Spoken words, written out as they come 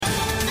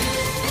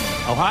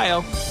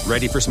Ohio,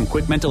 ready for some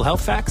quick mental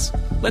health facts?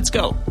 Let's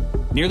go.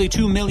 Nearly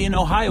 2 million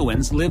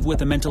Ohioans live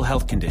with a mental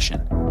health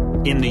condition.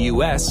 In the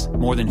U.S.,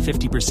 more than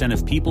 50%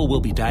 of people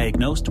will be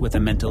diagnosed with a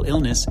mental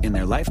illness in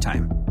their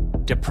lifetime.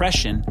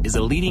 Depression is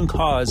a leading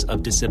cause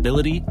of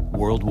disability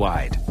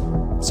worldwide.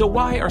 So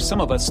why are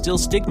some of us still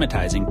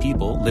stigmatizing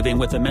people living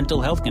with a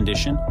mental health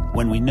condition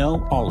when we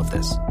know all of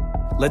this?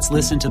 Let's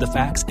listen to the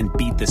facts and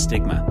beat the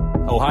stigma.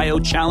 Ohio,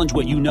 challenge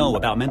what you know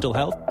about mental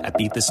health at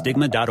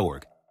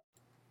beatthestigma.org.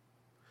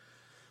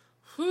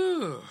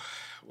 Whew.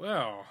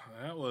 Well,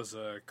 that was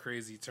a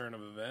crazy turn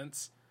of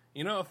events.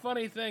 You know, a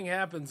funny thing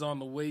happens on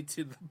the way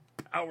to the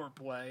power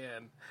play,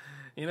 and,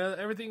 you know,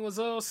 everything was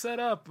all set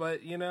up,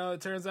 but, you know,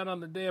 it turns out on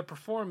the day of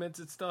performance,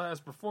 it still has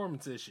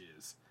performance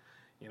issues.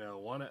 You know,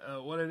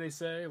 what did they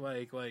say?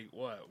 Like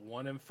what?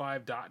 1 in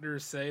 5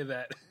 doctors say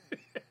that.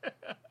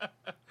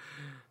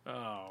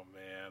 Oh,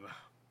 man.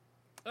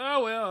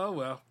 Oh,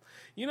 well.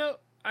 You know,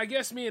 I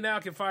guess me and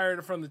Al can fire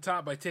it from the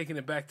top by taking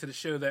it back to the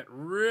show that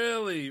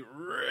really,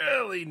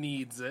 really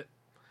needs it.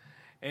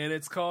 And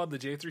it's called the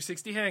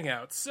J360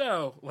 Hangout.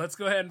 So, let's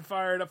go ahead and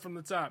fire it up from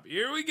the top.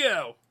 Here we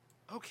go.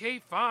 Okay,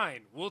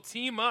 fine. We'll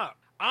team up.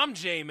 I'm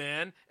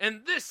J-Man,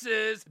 and this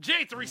is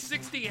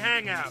J360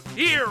 Hangout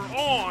here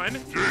on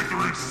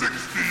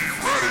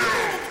J360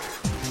 Radio!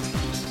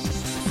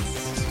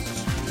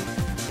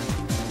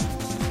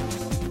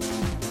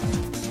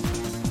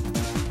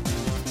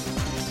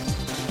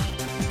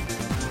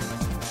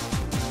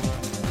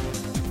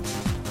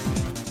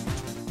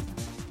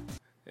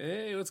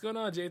 Hey, what's going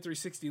on,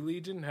 J360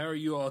 Legion? How are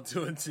you all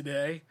doing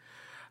today?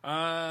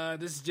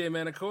 This is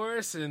J-Man, of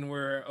course, and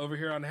we're over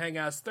here on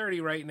Hangouts 30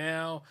 right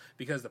now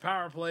because the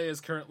power play is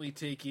currently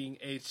taking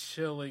a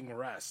chilling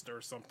rest or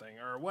something,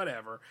 or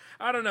whatever.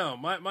 I don't know.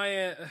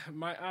 My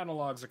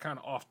analogs are kind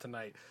of off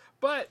tonight.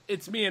 But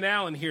it's me and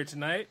Alan here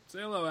tonight. Say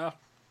hello, Al.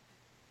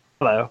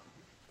 Hello.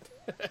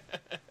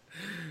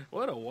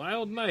 What a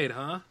wild night,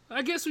 huh?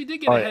 I guess we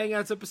did get a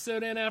Hangouts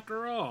episode in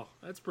after all.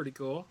 That's pretty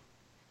cool.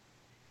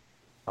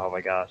 Oh my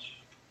gosh.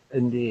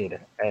 Indeed.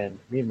 And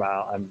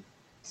meanwhile, I'm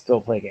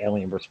still playing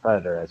Alien vs.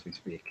 Predator as we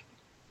speak.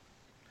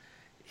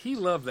 He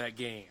loved that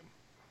game.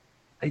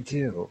 I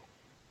do.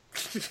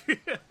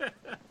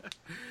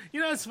 You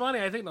know, it's funny.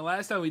 I think the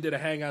last time we did a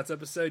Hangouts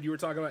episode, you were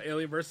talking about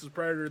Alien vs.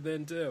 Predator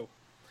then, too.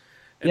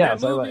 And yeah, I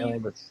was talking about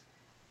Alien vs.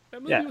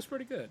 That movie was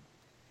pretty good.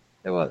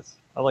 It was.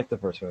 I liked the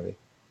first movie.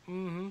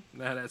 Mm-hmm.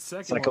 Now, that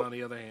second one, on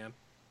the other hand.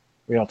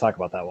 We don't talk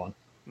about that one.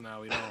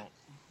 No, we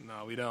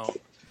don't.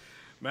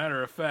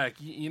 Matter of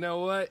fact, you know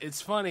what? It's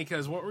funny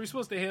because what were we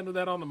supposed to handle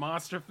that on the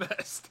Monster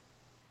Fest?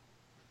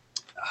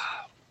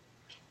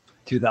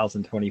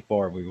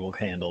 2024, we will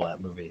handle that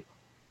movie.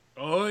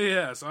 Oh,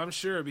 yes, I'm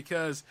sure,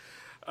 because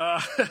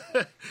at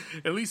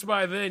least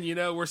by then, you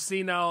know, we're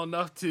senile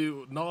enough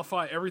to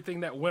nullify everything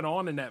that went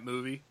on in that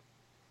movie.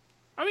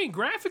 I mean,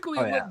 graphically,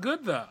 it looked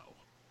good, though.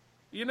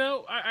 You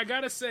know, I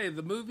gotta say,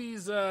 the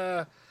movie's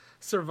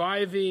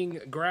surviving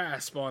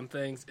grasp on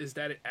things is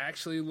that it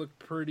actually looked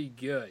pretty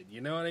good. You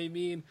know what I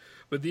mean?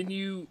 But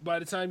then by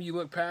the time you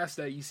look past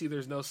that, you see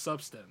there's no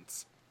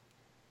substance.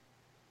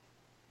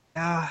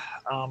 Yeah.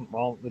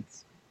 Well,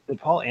 did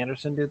Paul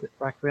Anderson do the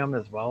Requiem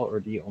as well, or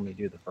do you only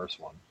do the first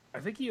one? I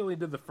think he only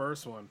did the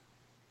first one.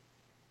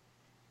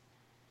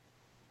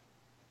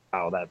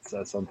 Oh, that's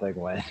something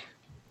when...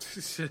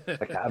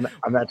 Okay,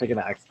 I'm not taking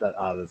an exit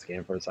out of this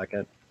game for a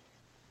second.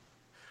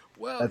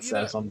 Well, that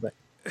says something.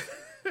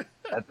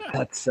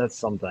 That says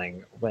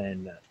something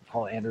when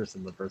Paul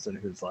Anderson, the person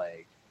who's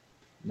like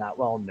not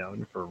well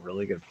known for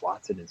really good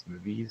plots in his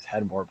movies,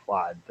 had more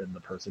plot than the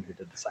person who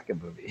did the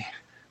second movie.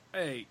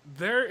 Hey,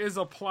 there is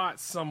a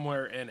plot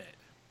somewhere in it.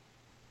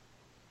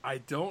 I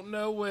don't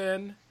know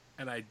when,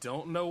 and I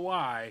don't know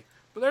why,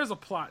 but there's a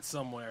plot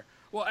somewhere.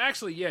 Well,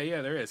 actually,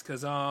 yeah, there is.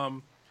 Because,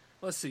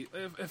 let's see.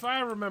 If I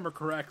remember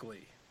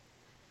correctly,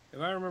 the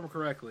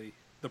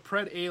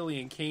Pred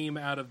alien came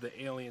out of the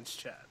alien's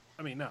chest.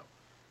 I mean, no.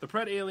 The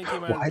Pred alien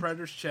came out of the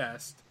Predator's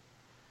chest.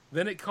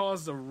 Then it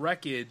caused a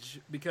wreckage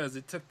because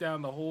it took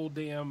down the whole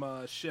damn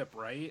ship,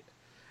 right?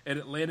 And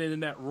it landed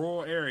in that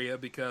rural area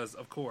because,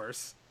 of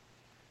course.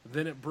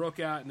 Then it broke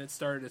out and it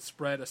started to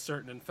spread a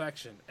certain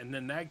infection. And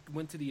then that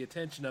went to the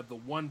attention of the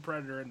one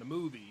Predator in the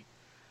movie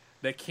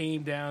that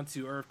came down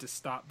to Earth to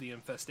stop the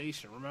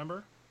infestation.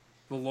 Remember?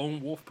 The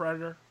lone wolf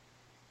Predator?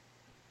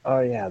 Oh,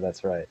 yeah,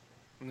 that's right.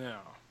 No.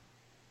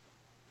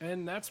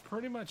 And that's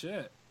pretty much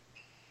it.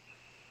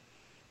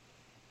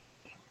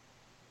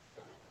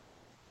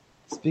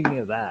 Speaking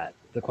of that,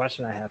 the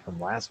question I had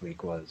from last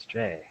week was,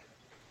 Jay,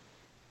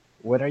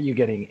 when are you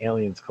getting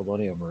Aliens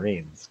Colonial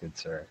Marines, good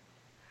sir?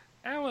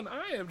 Alan,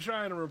 I am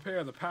trying to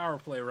repair the power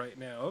play right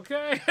now,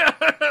 okay?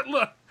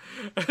 Look,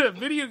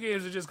 video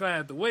games are just going to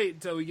have to wait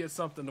until we get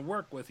something to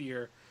work with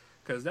here,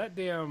 because that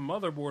damn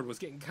motherboard was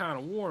getting kind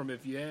of warm,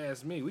 if you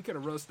ask me. We could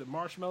have roasted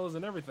marshmallows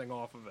and everything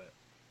off of it.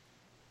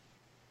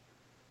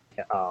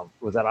 Yeah,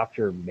 was that off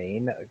your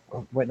main?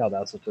 Wait, no, that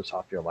was just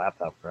off your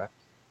laptop, correct?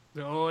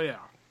 Oh, yeah.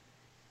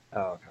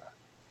 Oh, okay.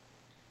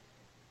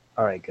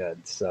 All right,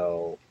 good.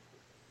 So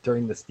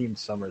during the Steam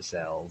summer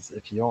sales,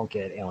 if you don't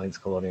get Aliens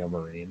Colonial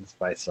Marines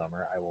by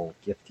summer, I will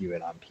gift you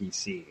it on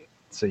PC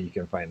so you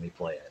can finally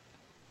play it.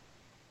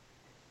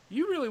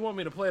 You really want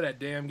me to play that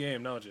damn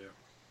game, don't you?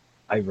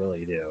 I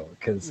really do,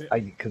 because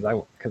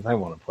I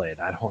want to play it.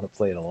 I don't want to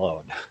play it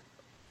alone.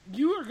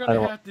 You are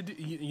gonna have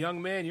to,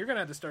 young man. You're gonna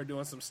have to start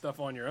doing some stuff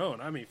on your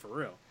own. I mean, for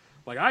real,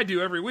 like I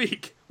do every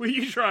week. What are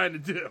you trying to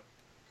do?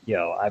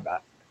 Yo,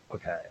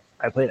 okay.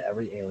 I played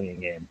every Alien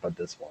game but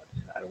this one.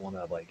 I want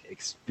to like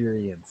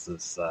experience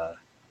this.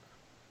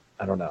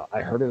 I don't know.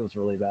 I heard it was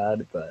really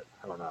bad, but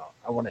I don't know.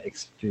 I want to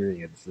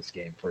experience this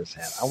game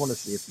firsthand. I want to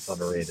see if it's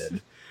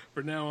underrated.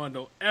 From now on,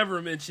 don't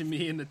ever mention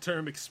me in the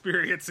term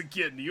experience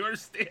again. Do you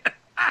understand?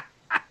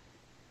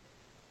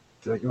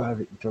 Don't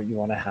you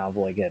want to have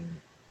like a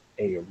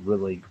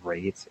really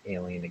great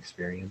Alien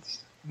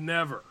experience?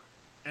 Never,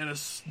 and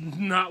it's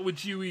not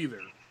with you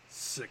either,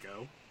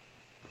 sicko.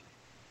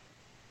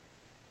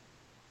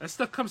 That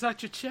stuff comes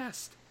out your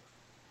chest.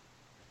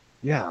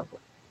 Yeah.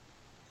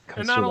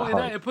 And not only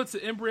that, it puts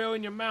an embryo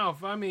in your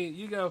mouth. I mean, if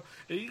you're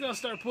going to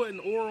start putting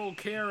oral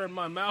care in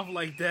my mouth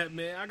like that,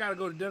 man, I got to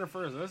go to dinner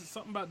first.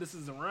 Something about this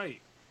isn't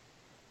right.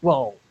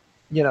 Well,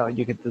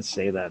 you could just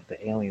say that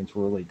the aliens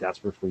were really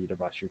desperate for you to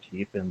brush your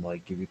teeth and,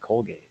 like, give you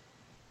Colgate.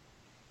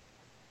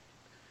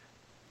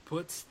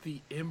 Puts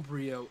the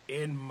embryo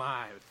in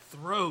my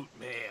throat,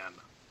 man.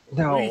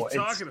 No, what are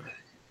you talking about?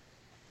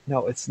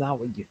 No, it's not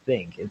what you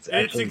think. It's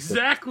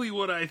exactly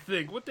what I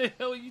think. What the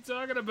hell are you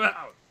talking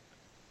about?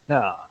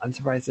 No, I'm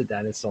surprised the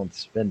dentists don't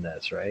spin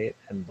this, right?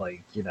 And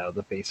like, the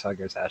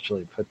facehuggers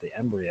actually put the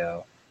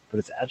embryo, but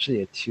it's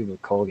actually a tube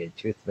of Colgate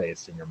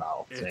toothpaste in your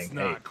mouth. It's saying,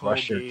 not hey, Colgate,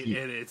 brush your teeth.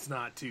 and it's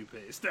not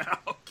toothpaste.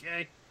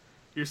 Okay,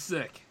 you're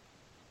sick.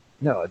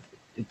 No,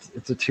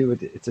 it's a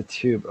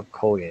tube of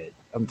Colgate.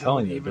 I'm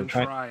telling you,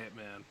 try it,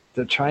 man.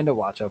 They're trying to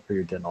watch out for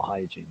your dental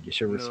hygiene. You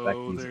should respect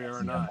No, these they guys are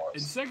and not. more.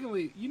 And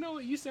secondly, you know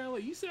what? You sound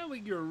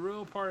like you're a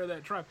real part of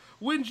that tribe.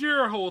 When's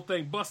your whole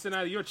thing busting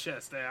out of your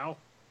chest, Al?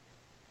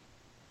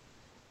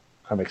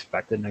 I'm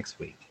expected next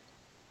week.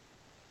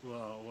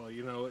 Well,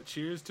 you know what?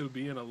 Cheers to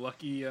being a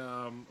lucky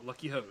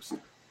host.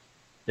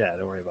 Yeah,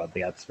 don't worry about it.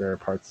 They got spare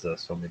parts to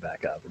sew me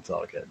back up. It's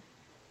all good.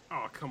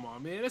 Oh, come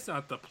on, man. That's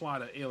not the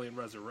plot of Alien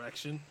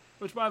Resurrection,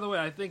 which, by the way,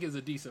 I think is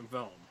a decent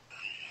film.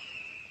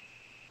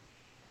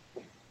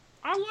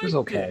 I liked it. Was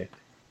okay.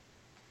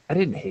 I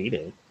didn't hate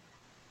it.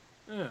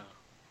 Yeah.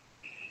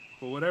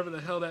 But whatever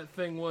the hell that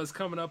thing was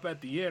coming up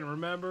at the end,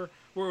 remember?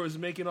 Where it was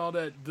making all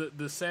that,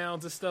 the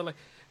sounds and stuff,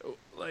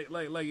 like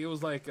it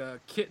was like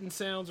kitten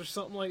sounds or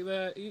something like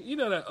that. You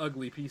know that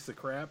ugly piece of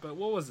crap.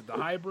 What was it, the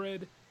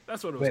hybrid?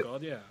 That's what it was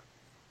called, yeah.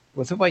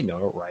 Was it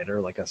Winona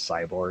Ryder, like a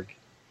cyborg?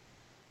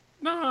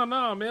 No,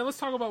 man. Let's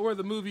talk about where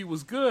the movie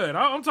was good.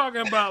 I'm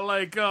talking about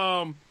like,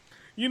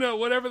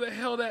 whatever the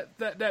hell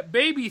that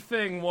baby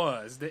thing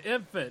was, the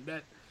infant,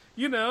 that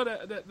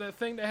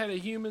thing that had a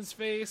human's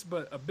face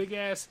but a big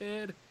ass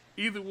head.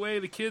 Either way,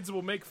 the kids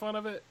will make fun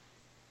of it.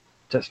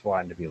 Just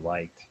wanted to be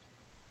liked.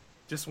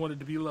 Just wanted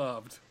to be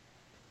loved.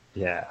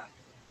 Yeah.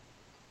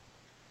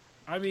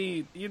 I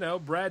mean,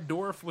 Brad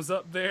Dourif was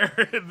up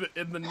there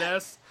in the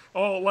nest,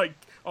 all like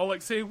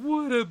saying,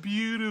 "What a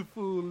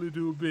beautiful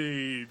little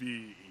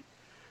baby."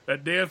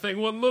 That damn thing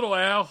wasn't little,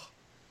 Al.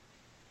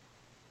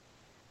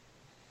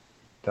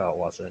 No, it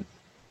wasn't.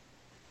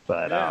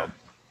 But yeah.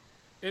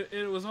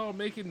 It was all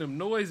making them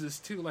noises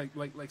too,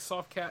 like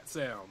soft cat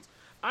sounds.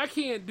 I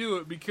can't do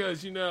it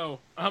because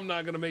I'm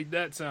not gonna make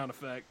that sound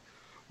effect.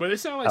 But it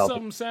sounded like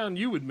some sound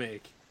you would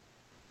make.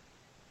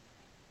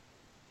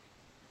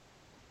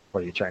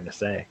 What are you trying to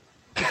say?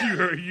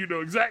 You know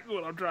exactly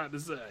what I'm trying to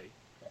say.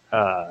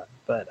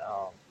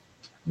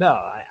 No,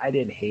 I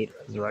didn't hate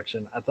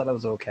Resurrection. I thought it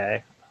was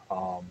okay.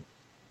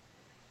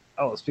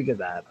 Speaking of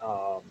that,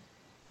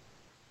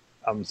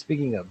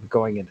 speaking of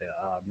going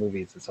into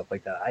movies and stuff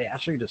like that, I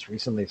actually just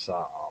recently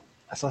saw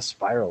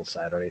Spiral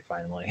Saturday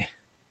finally.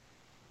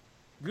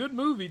 Good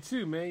movie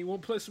too, man. You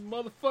want to play some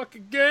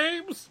motherfucking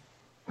games?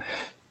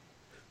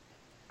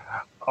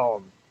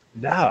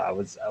 No, I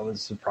was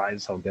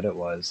surprised how good it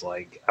was.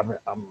 Like,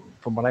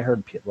 from what I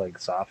heard, like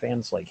Saw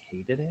fans like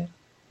hated it.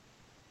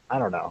 I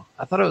don't know.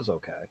 I thought it was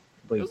okay.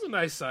 Like, it was a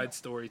nice side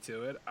story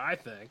to it, I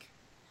think.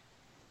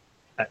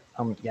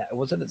 Yeah, it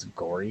wasn't as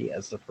gory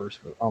as the first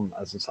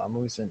as the Saw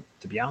movies, and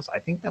to be honest, I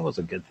think that was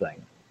a good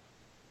thing.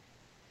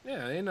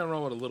 Yeah, ain't nothing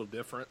wrong with a little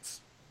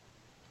difference.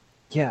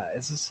 Yeah,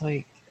 it's just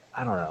like,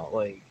 I don't know,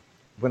 like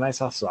when I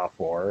saw Saw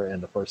 4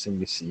 and the first thing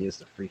you see is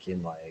the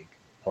freaking like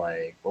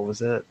what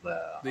was it?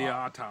 The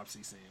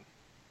autopsy scene.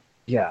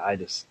 Yeah, I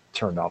just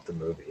turned off the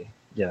movie.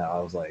 I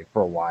was like,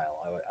 for a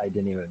while, I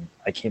didn't even.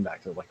 I came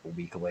back to it like a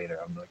week later.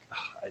 I'm like,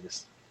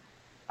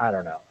 I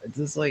don't know. It's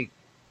just like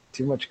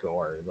too much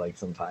gore. Like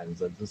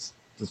sometimes it just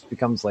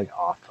becomes like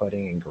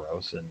off-putting and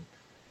gross, and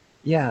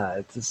yeah,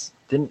 it just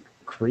didn't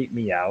creep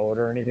me out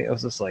or anything. It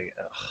was just like,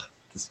 ugh,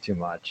 this is too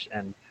much.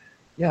 And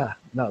yeah,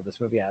 no,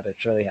 this movie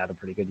actually had a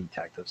pretty good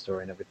detective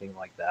story and everything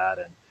like that,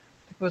 and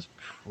it was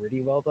pretty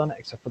well done,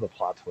 except for the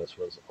plot twist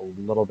was a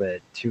little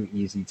bit too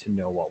easy to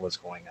know what was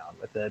going on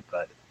with it.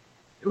 But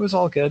It was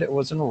all good. It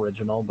wasn't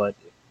original, but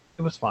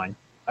it was fine.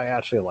 I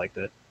actually liked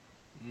it.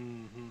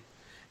 Hmm.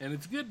 And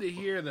it's good to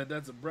hear that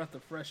that's a breath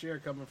of fresh air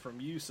coming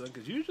from you, son,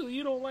 because usually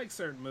you don't like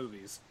certain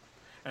movies.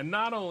 And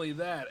not only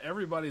that,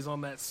 everybody's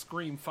on that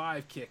Scream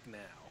 5 kick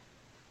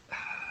now.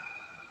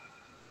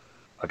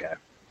 Okay.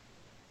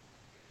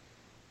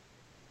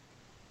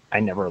 I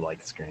never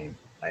liked Scream.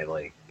 I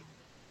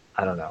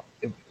don't know.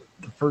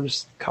 The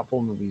first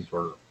couple movies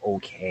were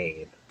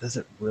okay. Does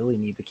it really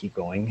need to keep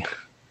going?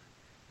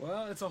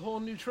 Well, it's a whole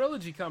new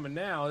trilogy coming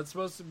now. It's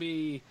supposed to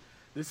be.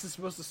 This is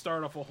supposed to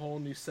start off a whole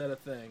new set of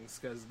things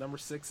because number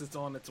 6 is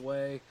on its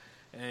way,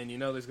 and you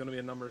know there's going to be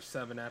a number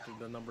 7 after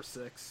the number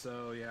 6.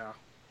 So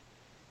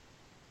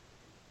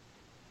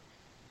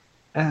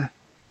yeah.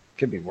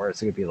 Could be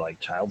worse. It could be like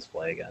Child's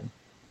Play again.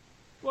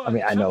 Well, I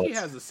mean, I know Chucky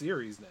has a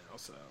series now,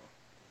 so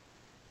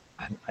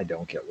I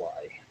don't get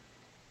why.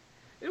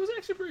 it was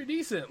actually pretty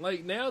decent.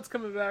 Like now, it's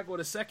coming back with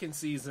a second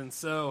season,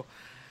 so.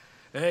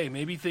 Hey,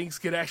 maybe things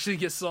could actually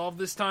get solved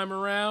this time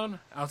around,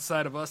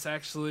 outside of us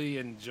actually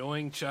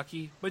enjoying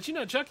Chucky. But you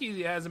know,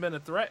 Chucky hasn't been a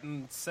threat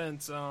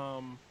since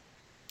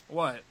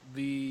what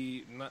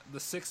the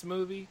 6th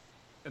movie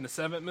and the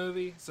 7th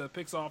movie, so it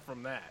picks off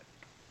from that.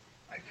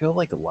 I feel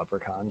like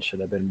Leprechaun should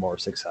have been more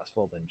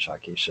successful than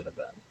Chucky should have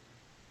been.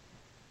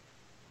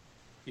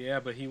 Yeah,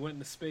 but he went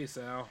into space,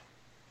 Al.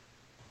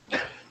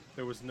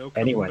 There was no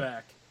coming Anyway.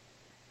 back.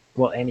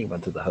 Well, and he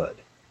went to the Hood.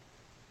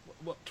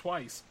 Well,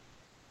 twice.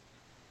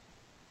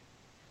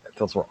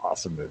 Those were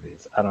awesome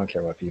movies. I don't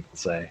care what people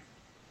say.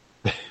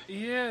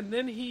 Yeah, and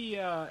then he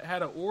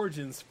had an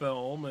Origins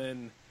film,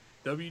 and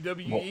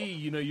WWE, Well-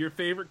 you know, your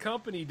favorite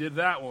company, did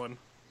that one.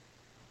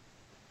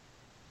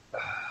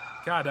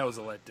 God, that was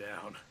a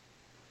letdown.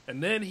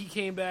 And then he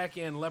came back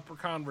in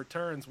Leprechaun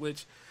Returns,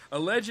 which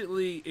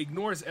allegedly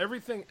ignores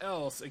everything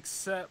else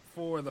except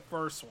for the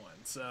first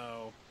one.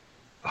 So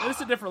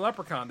it's a different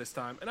Leprechaun this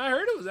time, and I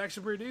heard it was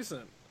actually pretty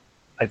decent.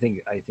 I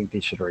think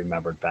they should have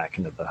remembered Back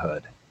into the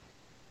Hood.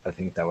 I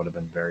think that would have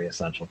been very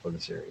essential for the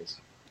series.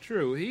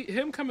 True,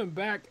 him coming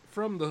back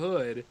from the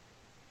Hood,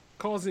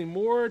 causing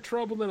more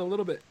trouble than a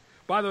little bit.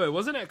 By the way,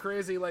 wasn't that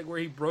crazy? Like where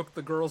he broke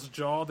the girl's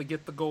jaw to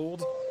get the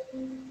gold.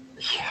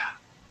 Yeah.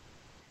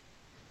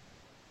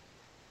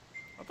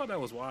 I thought that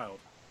was wild.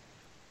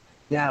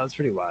 Yeah, it was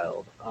pretty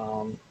wild.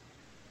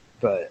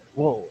 But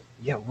well,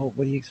 yeah. Well,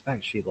 what do you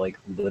expect? She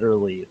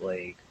literally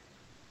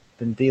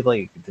didn't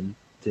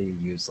they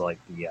use the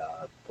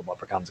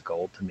leprechaun's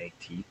gold to make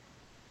teeth?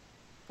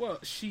 Well,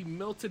 she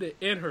melted it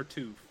in her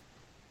tooth.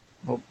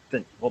 Well,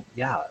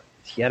 yeah.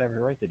 He had every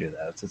right to do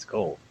that. It's his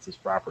gold. It's his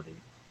property.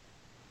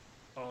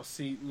 Oh,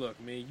 see, look,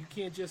 man, you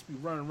can't just be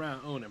running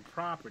around owning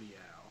property,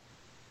 Al.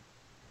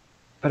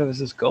 But it was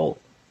his gold.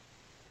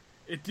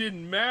 It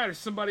didn't matter.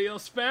 Somebody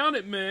else found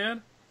it,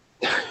 man.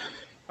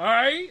 All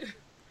right?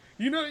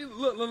 You know,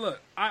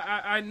 look.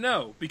 I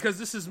know, because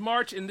this is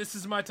March and this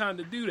is my time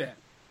to do that.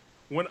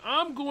 When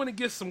I'm going to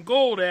get some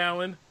gold,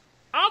 Alan,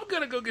 I'm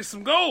going to go get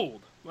some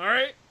gold. All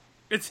right?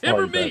 It's him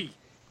or me.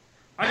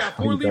 I got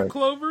 4-leaf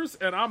clovers,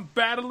 and I'm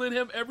battling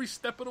him every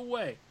step of the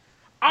way.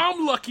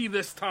 I'm lucky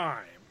this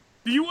time.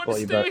 Do you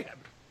understand?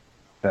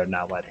 Better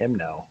not let him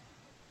know.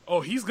 Oh,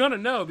 he's going to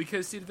know,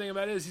 because, see, the thing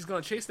about it is he's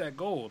going to chase that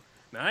gold.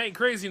 Now, I ain't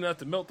crazy enough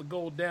to melt the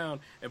gold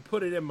down and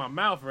put it in my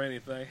mouth or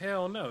anything.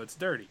 Hell no, it's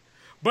dirty.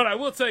 But I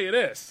will tell you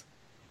this.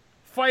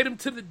 Fight him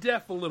to the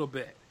death a little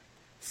bit.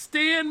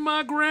 Stand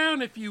my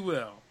ground, if you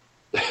will.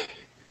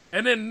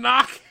 And then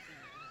knock...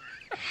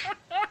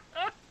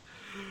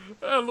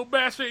 little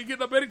bastard ain't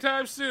getting up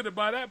anytime soon, and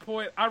by that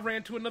point, I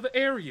ran to another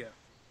area.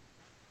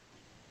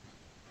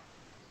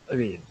 I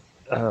mean,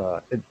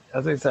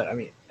 as I said, I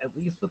mean, at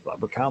least with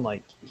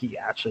Leprechaun, he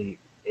actually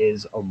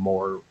is a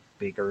more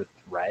bigger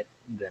threat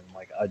than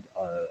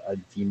a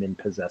demon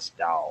possessed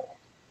doll.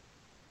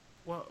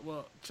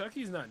 Well,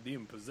 Chucky's not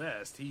demon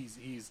possessed.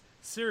 He's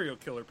serial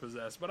killer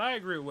possessed. But I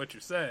agree with what you're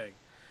saying.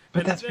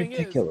 But And that's the thing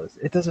ridiculous.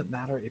 It doesn't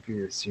matter if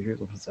you're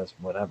serial possessed,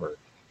 whatever.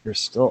 You're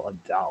still a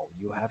doll.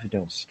 You have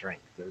no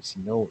strength. There's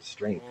no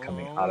strength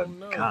coming out of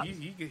no, Khan.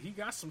 he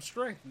got some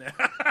strength now.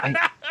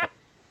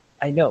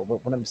 I know,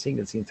 but what I'm saying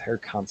is the entire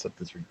concept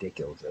is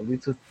ridiculous. At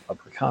least with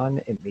Leprechaun,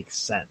 it makes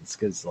sense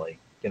because,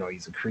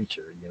 he's a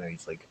creature.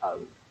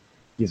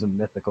 He's a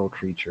mythical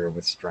creature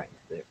with strength.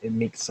 It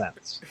makes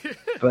sense.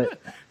 But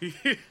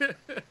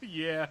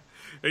yeah,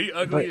 he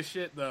ugly as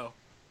shit though.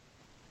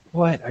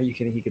 What? Are you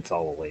kidding? He gets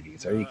all the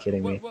ladies. Are you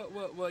kidding me?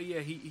 Well, yeah,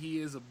 he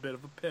is a bit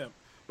of a pimp.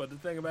 But the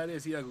thing about it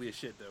is, he ugly as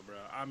shit, though, bro.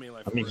 I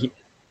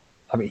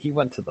mean, he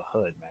went to the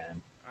Hood,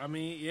 man. I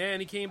mean, yeah, and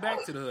he came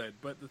back to the Hood.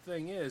 But the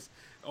thing is,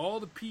 all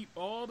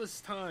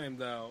this time,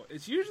 though,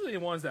 it's usually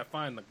the ones that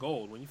find the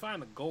gold. When you find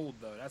the gold,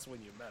 though, that's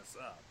when you mess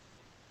up.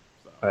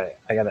 So. All right,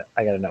 I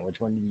gotta know, which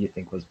one do you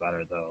think was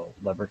better, though?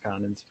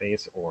 Leprechaun in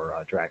Space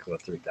or Dracula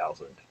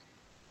 3000?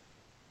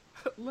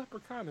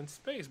 Leprechaun in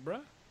Space, bro.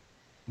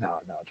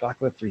 No,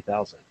 Dracula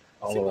 3000.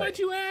 See, why'd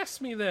you ask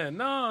me then?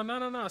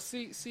 No.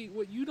 See,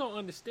 what you don't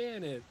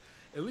understand is,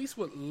 at least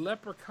with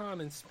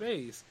Leprechaun in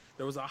Space,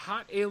 there was a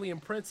hot alien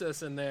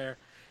princess in there,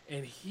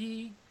 and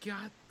he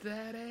got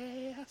that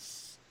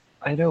ass.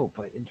 I know,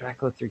 but in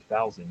Dracula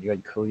 3000, you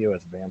had Coolio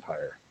as a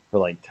vampire for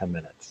like 10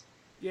 minutes.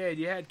 Yeah,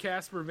 you had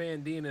Casper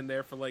Van Dien in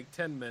there for like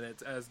 10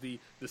 minutes as the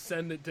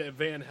descendant to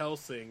Van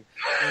Helsing,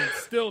 and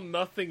still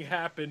nothing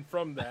happened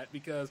from that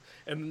because,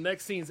 and the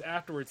next scenes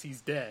afterwards, he's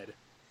dead.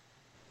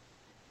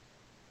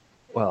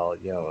 Well,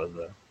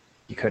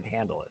 you couldn't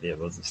handle it. It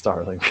was a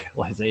startling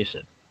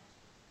realization.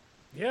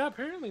 Yeah,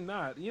 apparently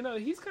not.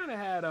 He's kind of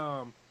had,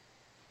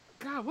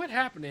 God, what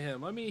happened to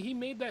him? I mean, he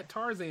made that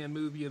Tarzan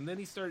movie, and then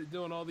he started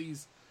doing all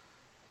these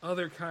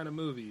other kind of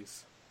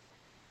movies.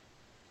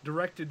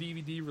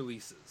 Direct-to-DVD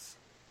releases.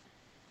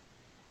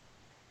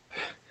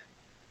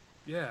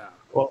 Yeah.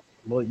 Well,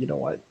 you know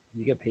what?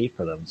 You get paid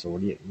for them, so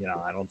what do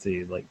I don't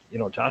see,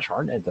 Josh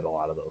Hartnett did a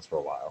lot of those for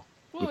a while.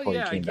 Well,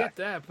 yeah, I get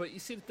that, but you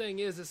see, the thing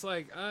is, it's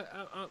like,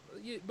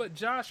 but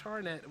Josh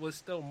Hartnett was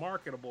still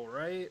marketable,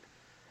 right?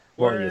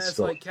 Well, Whereas,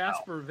 like,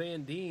 Casper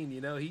Van Dien,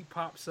 he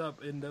pops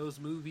up in those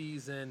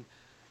movies, and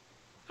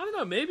I don't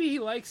know, maybe he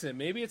likes it.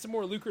 Maybe it's a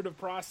more lucrative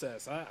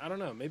process. I don't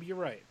know. Maybe you're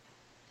right.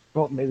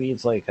 Well, maybe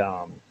it's like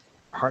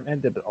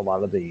Hartnett did a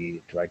lot of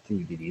the direct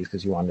DVDs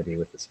because he wanted to be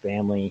with his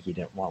family. He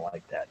didn't want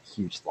like that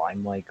huge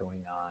limelight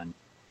going on.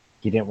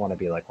 He didn't want to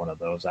be like one of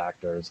those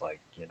actors, like,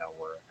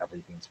 where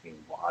everything's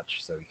being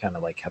watched. So he kind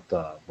of like kept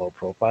a low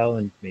profile,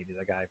 and maybe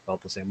the guy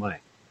felt the same way.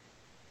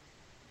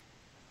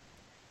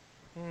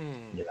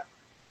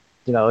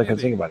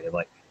 Because think about it,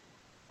 like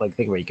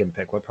think about it, you can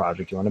pick what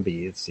project you want to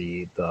be,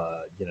 see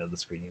the the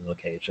screening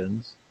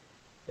locations.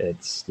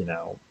 It's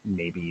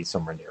maybe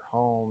somewhere near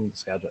home. The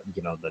schedule,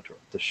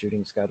 the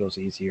shooting schedule's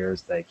easier.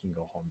 So they can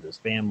go home to his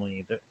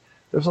family.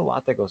 There's a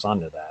lot that goes on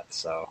to that.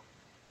 So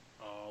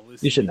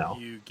you should know.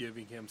 You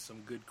giving him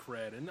some good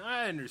cred, and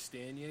I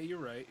understand. Yeah, you're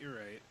right.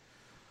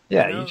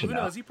 Yeah, you should who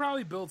know. knows? He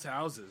probably builds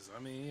houses. I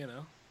mean,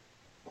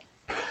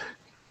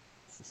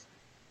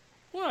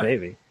 What?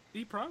 Maybe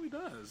he probably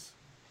does.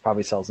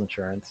 Probably sells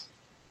insurance.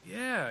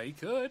 Yeah, he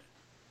could.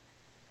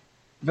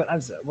 But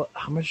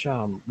how much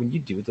when you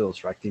do those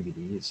direct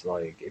DVDs,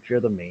 like if you're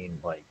the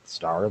main like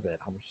star of it,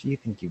 how much do you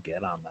think you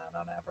get on that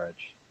on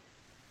average?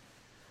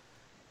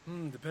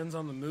 Depends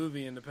on the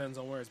movie and depends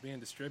on where it's being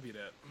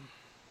distributed.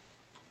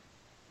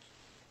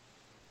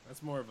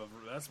 That's more of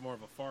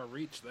a far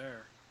reach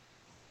there.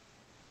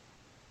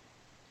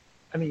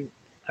 I mean,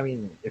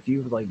 if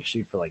you like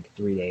shoot for like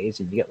 3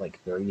 days and you get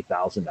like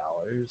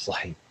 $30,000,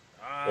 like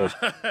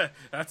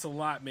that's a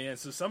lot, man.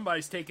 So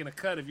somebody's taking a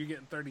cut if you're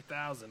getting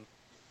 30,000.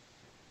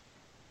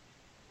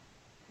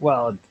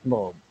 Well,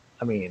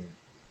 I mean,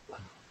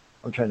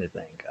 I'm trying to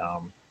think.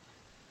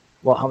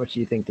 Well, how much do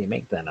you think they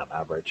make then on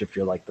average if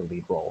you're like the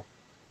lead role?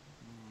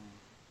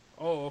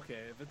 Oh, okay.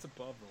 If it's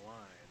above the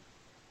line,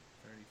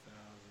 30,000.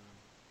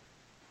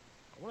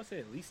 I want to say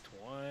at least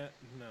 20.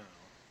 No,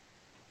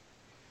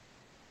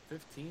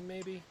 15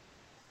 maybe.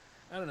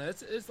 I don't know.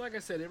 It's like I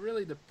said. It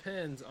really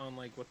depends on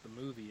like what the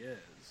movie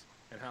is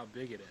and how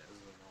big it is.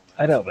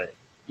 I know, but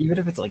even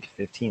if it's like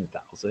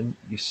 15,000,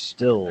 you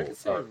still. I could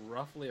say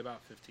roughly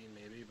about 15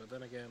 maybe, but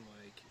then again,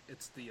 like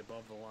it's the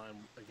above the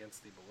line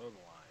against the below the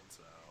line,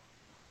 so.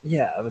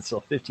 Yeah, but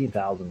still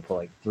 15,000 for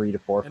like 3 to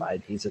 4 or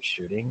 5 days of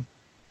shooting.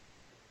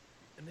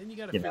 And then you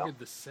got to figure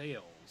the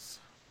sales,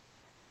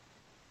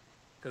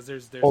 because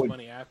there's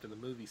money after the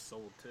movie's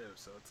sold too.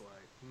 So it's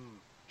like,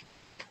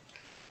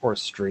 Or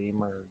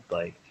stream, or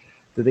like,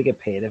 do they get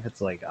paid if it's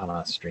like on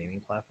a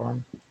streaming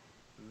platform?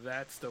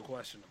 That's still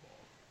questionable.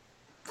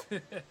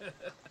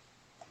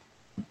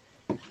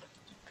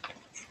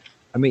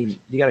 I mean,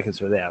 you got to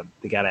consider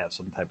they got to have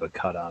some type of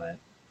cut on it.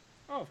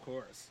 Oh, of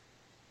course.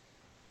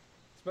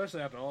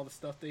 Especially after all the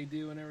stuff they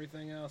do and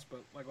everything else.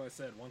 But like I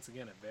said, once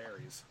again, it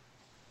varies.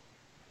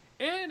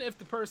 And if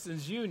the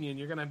person's union,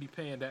 you're going to be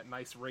paying that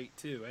nice rate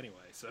too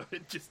anyway. So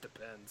it just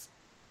depends.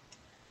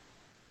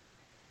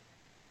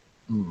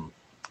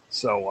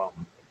 So,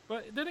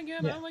 But then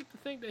again, I like to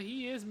think that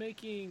he is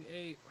making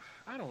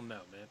I don't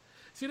know, man.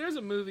 See, there's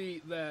a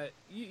movie that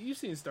you've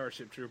seen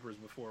Starship Troopers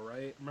before,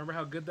 right? Remember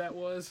how good that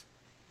was?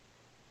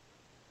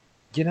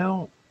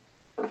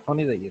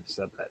 Funny that you've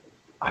said that.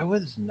 I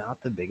was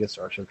not the biggest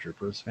Starship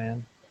Troopers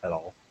fan at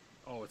all.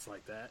 Oh, it's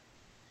like that?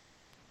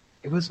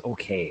 It was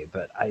okay,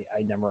 but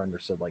I never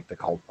understood like the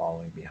cult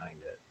following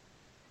behind it.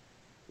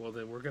 Well,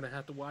 then we're going to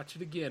have to watch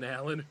it again,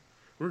 Alan.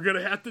 We're going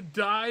to have to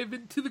dive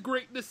into the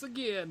greatness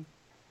again.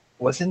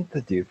 Wasn't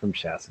the dude from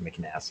Shasta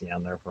McNasty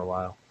on there for a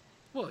while?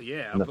 Well,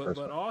 yeah,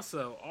 but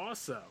also,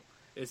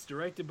 it's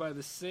directed by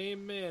the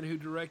same man who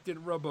directed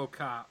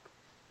RoboCop,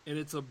 and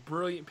it's a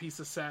brilliant piece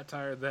of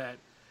satire that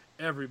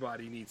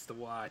everybody needs to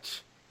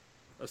watch,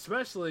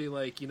 especially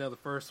like the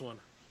first one,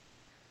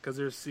 because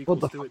there's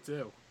sequels to it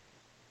too.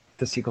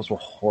 The sequels were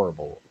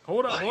horrible.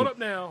 Hold up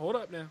now.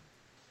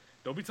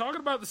 Don't be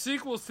talking about the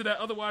sequels to that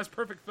otherwise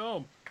perfect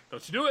film.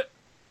 Don't you do it.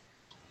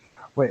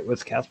 Wait,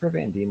 was Casper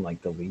Van Dien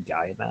like the lead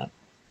guy in that?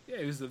 Yeah,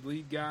 he was the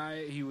lead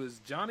guy. He was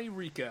Johnny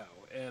Rico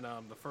in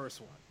the first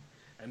one.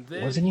 And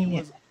then Wasn't he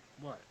was...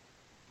 What?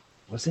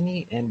 Wasn't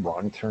he in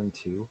Wrong Turn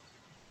 2?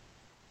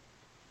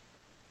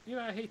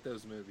 I hate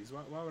those movies.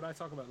 Why would I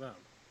talk about them?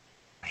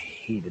 I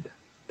hated it.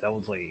 That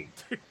was like,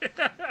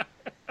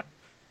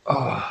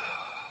 oh,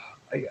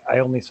 I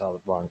only saw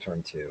the Wrong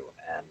Turn 2,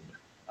 and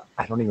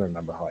I don't even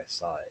remember how I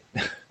saw it.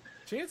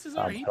 Chances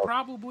are he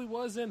probably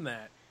was in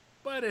that,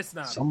 but it's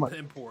not Someone,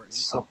 important.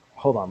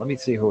 hold on, let me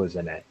see who was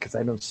in it, because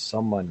I know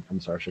someone from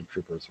Starship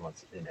Troopers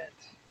was in it.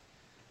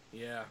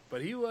 Yeah,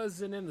 but he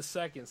wasn't in the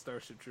second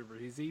Starship Trooper.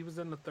 He was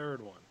in the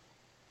third one.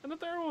 And the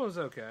third one was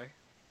okay.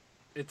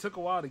 It took a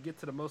while to get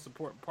to the most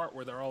important part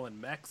where they're all in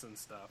mechs and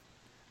stuff.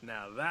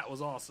 Now, that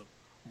was awesome.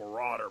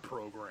 Marauder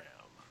program.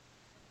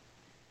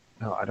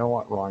 No, I don't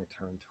want Wrong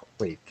Turn.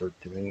 Wait, they're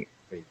doing.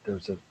 Wait,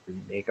 there's a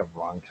remake of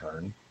Wrong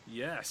Turn.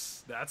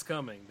 Yes, that's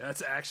coming.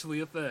 That's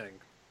actually a thing.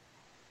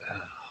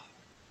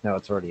 No,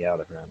 it's already out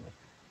apparently.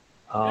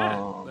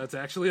 Yeah, that's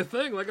actually a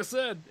thing, like I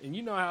said. And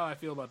you know how I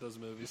feel about those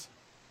movies.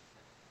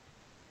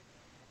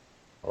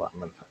 Well, I'm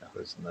gonna find out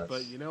who's in this.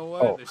 But you know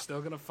what? They're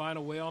still gonna find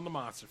a way on the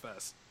Monster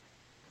Fest.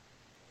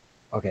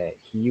 Okay,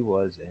 he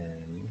was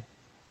in.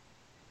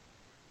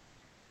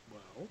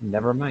 Well,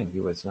 never mind.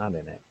 He was not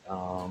in it.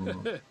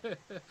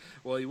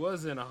 well, he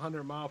was in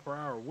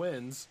 100-mile-per-hour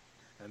winds,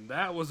 and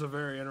that was a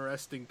very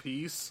interesting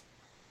piece.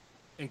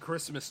 In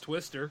Christmas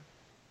Twister.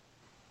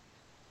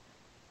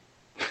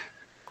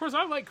 Of course,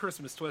 I like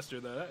Christmas Twister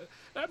though.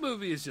 That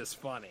movie is just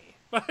funny.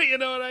 You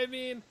know what I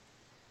mean?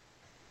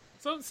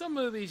 Some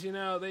movies, you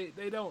know,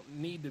 they don't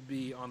need to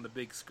be on the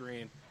big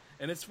screen.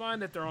 And it's fine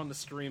that they're on the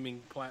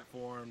streaming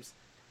platforms.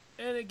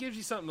 And it gives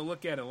you something to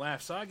look at and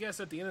laugh. So I guess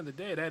at the end of the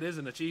day, that is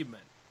an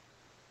achievement.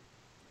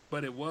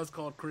 But it was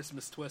called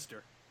Christmas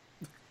Twister.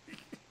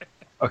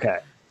 Okay.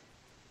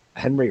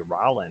 Henry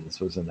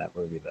Rollins was in that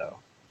movie, though.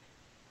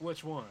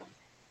 Which one?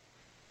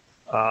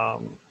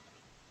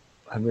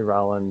 Henry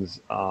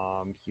Rollins,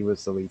 he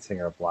was the lead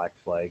singer of Black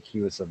Flag. He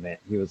was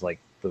like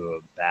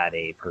the bad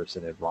A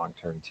person in Wrong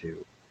Turn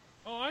 2.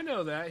 Oh, I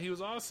know that. He was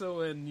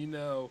also in, you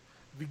know,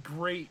 the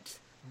great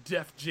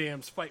Def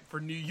Jam's Fight for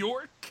New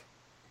York.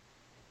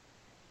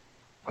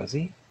 Was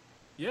he?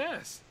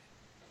 Yes.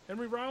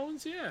 Henry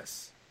Rollins,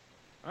 yes.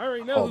 I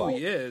already know who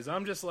he is.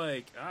 I'm just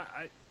like,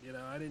 I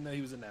didn't know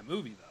he was in that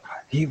movie, though.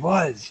 He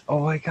was. Oh,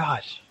 my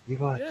gosh. He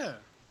was. Yeah.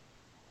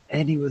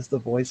 And he was the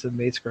voice of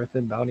Mace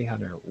Griffin, Bounty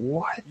Hunter.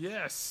 What?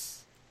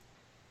 Yes.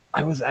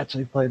 I was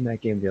actually playing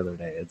that game the other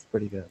day. It's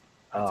pretty good.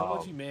 I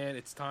told you, man,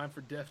 it's time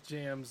for Def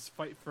Jam's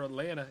Fight for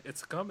Atlanta.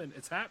 It's coming.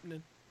 It's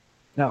happening.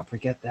 No,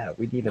 forget that.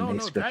 We need a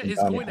Mace Griffin that is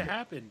Bounty going Hunter. to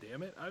happen,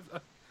 damn it.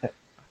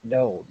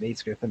 No,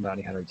 Mace Griffin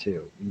Bounty Hunter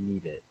 2. We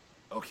need it.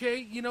 Okay,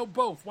 you know,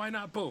 both. Why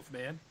not both,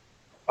 man?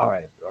 All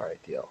right,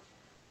 deal.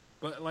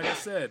 But like I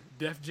said,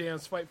 Def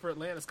Jam's Fight for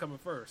Atlanta is coming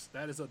first.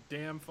 That is a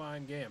damn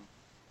fine game.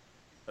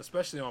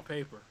 Especially on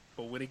paper.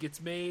 But when it gets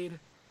made,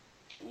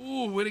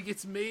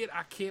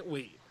 I can't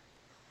wait.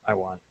 I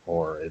want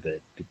more of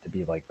it to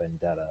be like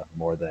Vendetta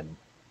more than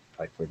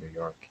Fight for New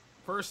York.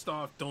 First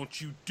off, don't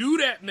you do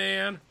that,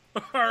 man.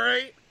 All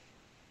right?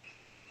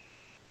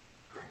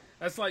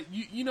 That's like,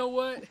 you know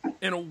what?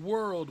 In a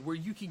world where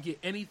you can get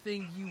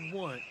anything you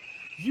want,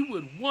 you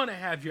would want to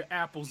have your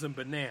apples and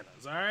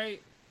bananas, all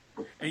right?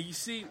 And you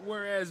see,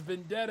 whereas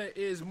Vendetta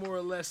is more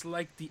or less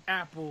like the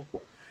apple,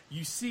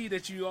 you see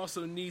that you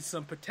also need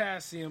some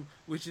potassium,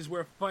 which is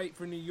where Fight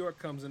for New York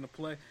comes into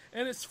play.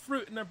 And it's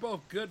fruit, and they're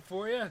both good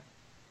for you.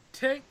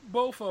 Take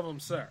both of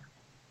them, sir.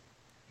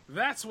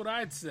 That's what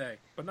I'd say.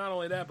 But not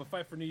only that, but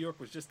Fight for New York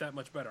was just that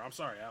much better. I'm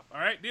sorry, Al. All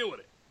right, deal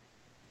with it.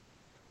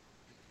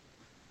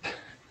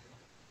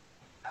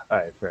 All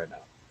right, fair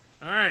enough.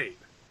 All right.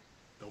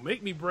 Don't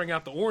make me bring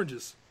out the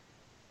oranges.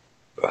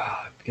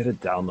 I'm going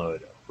to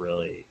download a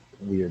really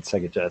weird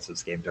Sega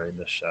Genesis game during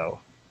this show.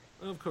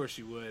 Of course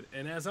you would.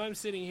 And as I'm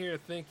sitting here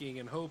thinking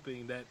and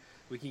hoping that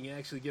we can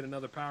actually get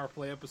another Power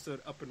Play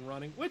episode up and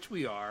running, which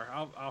we are,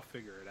 I'll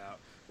figure it out.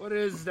 What it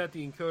is that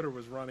the encoder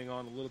was running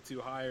on a little too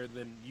higher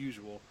than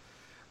usual.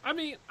 I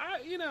mean,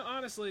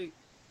 honestly,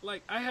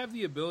 like, I have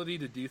the ability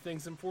to do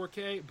things in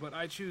 4K, but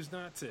I choose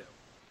not to.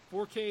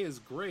 4K is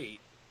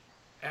great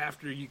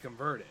after you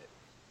convert it.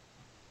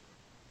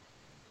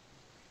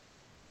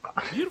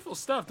 Beautiful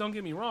stuff, don't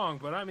get me wrong,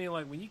 but I mean,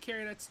 like, when you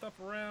carry that stuff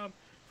around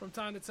from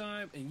time to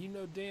time, and you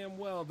know damn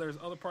well there's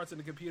other parts of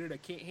the computer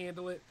that can't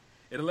handle it,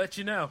 it'll let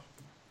you know.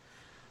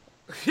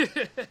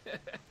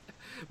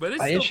 But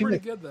it's still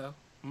pretty good, though.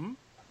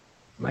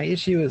 My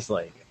issue is,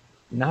 like,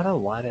 not a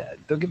lot of...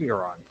 Don't get me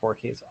wrong,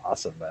 4K is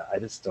awesome, but I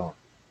just don't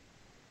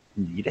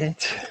need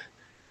it.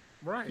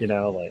 Right. You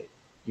know, like,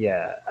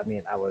 yeah, I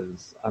mean,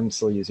 I'm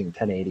still using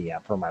 1080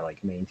 for my,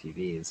 like, main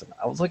TVs, and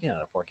I was looking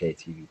at a 4K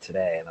TV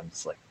today, and I'm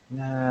just like,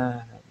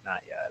 nah,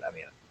 not yet. I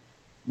mean,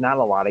 not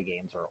a lot of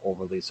games are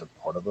overly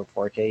supportive of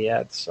 4K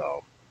yet,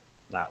 so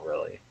not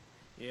really.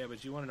 Yeah,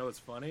 but you want to know what's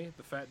funny?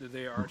 The fact that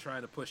they are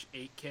trying to push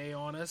 8K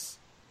on us.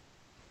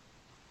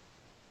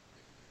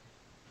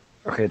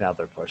 Okay, now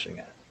they're pushing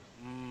it.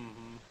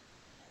 Mm-hmm.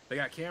 They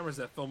got cameras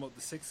that film up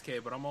to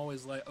 6K, but I'm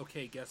always like,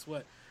 okay, guess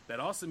what? That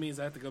also means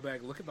I have to go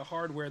back, look at the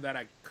hardware that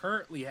I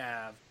currently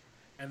have,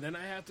 and then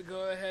I have to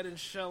go ahead and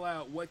shell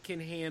out what can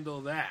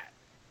handle that.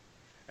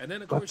 And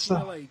then, of course,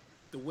 like,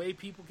 the way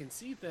people can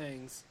see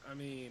things, I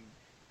mean,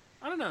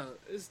 I don't know.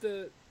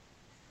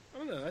 I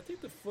don't know. I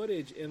think the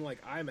footage in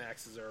like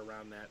IMAXs are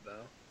around that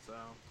though. So,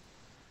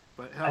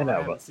 but hell,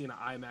 I haven't seen an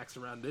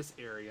IMAX around this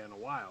area in a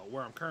while.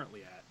 Where I'm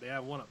currently at, they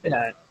have one up there.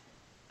 Yeah,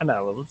 I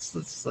know. Let's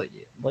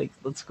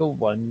let's go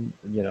one.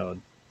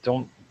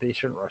 They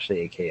shouldn't rush the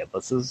 8K yet.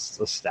 Let's just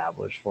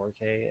establish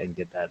 4K and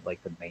get that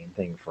like the main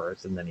thing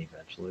first, and then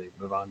eventually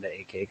move on to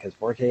 8K because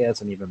 4K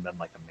hasn't even been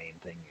like the main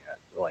thing yet.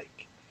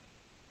 Like,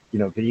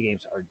 video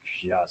games are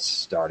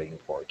just starting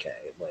 4K.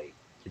 Like,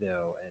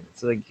 and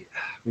it's like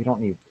we don't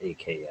need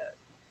 8K yet.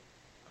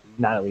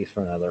 Not at least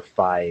for another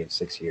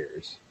 5-6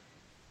 years.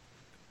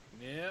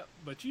 Yeah,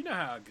 but you know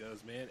how it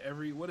goes, man.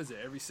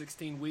 Every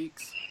 16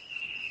 weeks.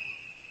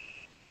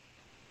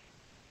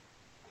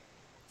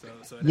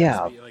 So it has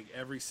to be like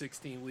every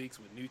 16 weeks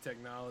with new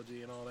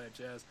technology and all that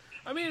jazz.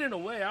 I mean, in a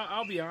way,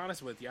 I'll be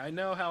honest with you. I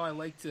know how I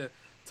like to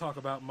talk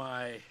about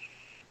my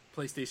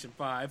PlayStation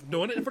 5.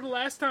 Doing it for the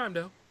last time,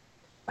 though.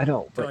 I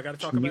know, so I got to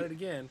talk about it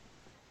again.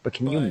 But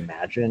can you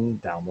imagine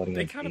downloading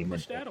a game? They kind of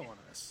pushed that on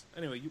us.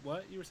 Anyway,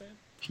 what you were saying?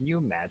 Can you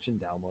imagine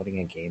downloading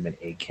a game in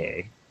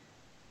 8K?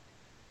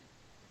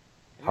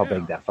 How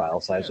big that file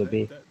size would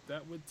be?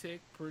 That would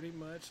take pretty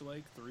much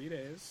like 3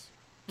 days.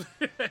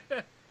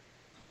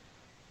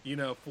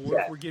 If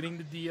we're getting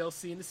the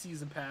DLC and the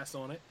season pass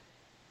on it.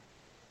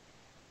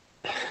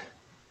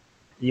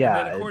 Yeah.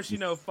 And then, of course,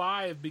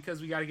 5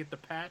 because we got to get the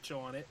patch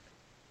on it.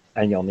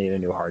 And you'll need a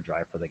new hard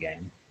drive for the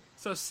game.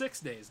 So 6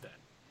 days then.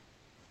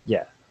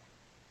 Yeah.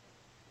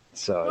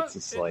 So it's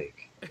just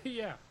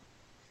yeah.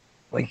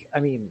 Like, I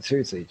mean,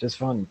 seriously, just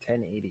run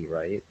 1080,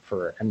 right?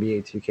 For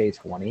NBA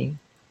 2K20,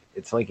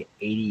 it's like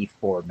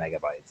 84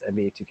 megabytes.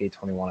 NBA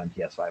 2K21 on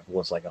PS5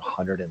 was like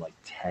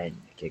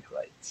 110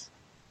 gigabytes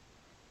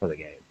for the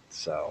game.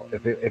 So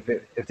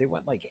if they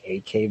went like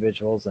 8K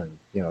visuals and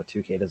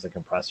 2K does a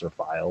compressor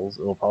files,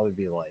 it'll probably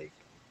be like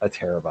a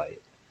terabyte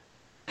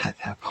at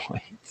that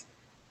point.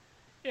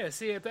 Yeah,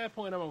 see, at that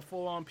point I'm a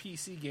full-on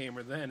PC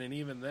gamer then, and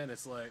even then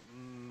it's like,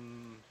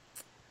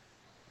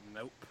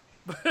 nope.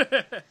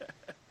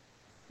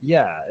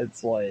 Yeah,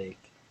 it's like,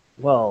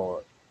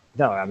 well,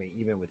 no, I mean,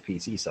 even with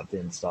PC stuff to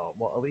install,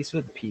 well, at least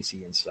with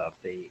PC and stuff,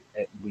 they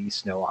at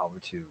least know how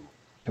to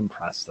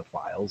compress the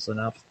files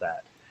enough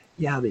that,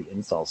 yeah, the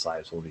install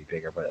size will be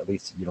bigger, but at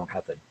least you don't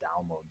have to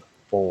download the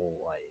full,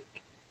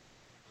 like,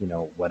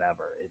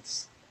 whatever.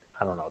 It's,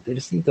 I don't know, they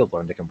just need to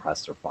learn to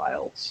compress their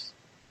files.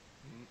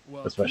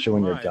 Well, especially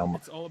when you're done.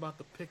 It's all about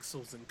the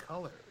pixels and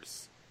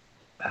colors.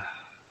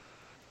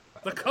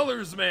 The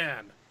colors,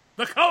 man!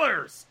 The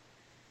colors!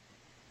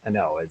 I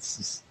know, it's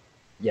just,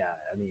 yeah,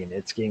 I mean,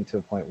 it's getting to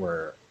a point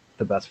where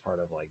the best part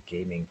of like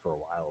gaming for a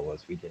while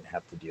was we didn't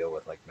have to deal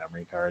with like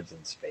memory cards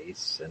and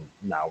space, and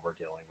now we're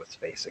dealing with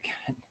space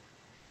again.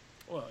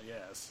 Well,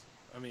 yes.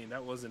 I mean,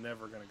 that wasn't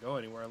ever going to go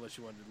anywhere unless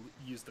you wanted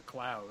to use the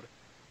cloud.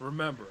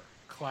 Remember,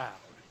 cloud.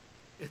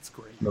 It's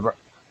great. Remember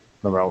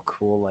how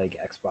cool like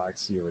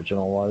Xbox the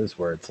original was,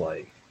 where it's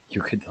like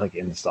you could like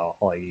install,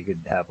 like you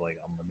could have like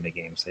unlimited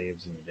game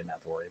saves and you didn't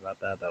have to worry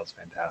about that. That was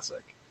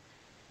fantastic.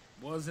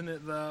 Wasn't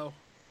it though?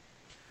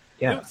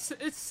 Yeah.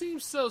 It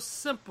seems so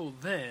simple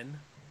then.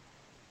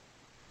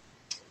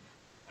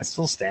 I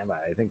still stand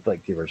by it. I think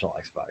like the original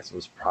Xbox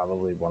was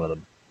probably one of the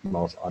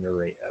most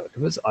underrated. It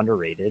was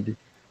underrated.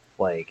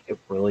 Like it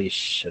really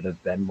should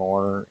have been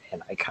more.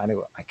 And I kind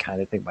of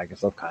think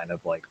Microsoft kind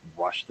of like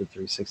rushed the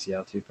 360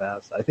 out too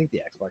fast. I think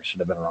the Xbox should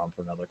have been around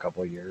for another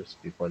couple of years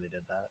before they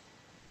did that.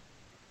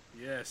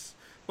 Yes,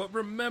 but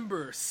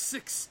remember,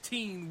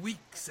 16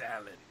 weeks,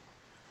 Alan.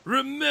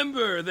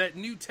 Remember that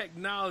new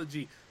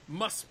technology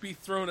must be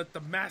thrown at the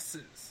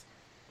masses.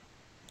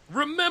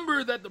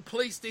 Remember that the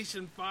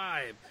PlayStation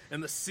 5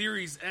 and the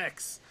Series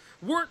X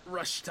weren't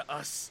rushed to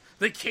us.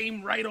 They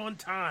came right on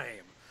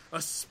time,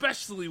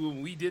 especially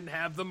when we didn't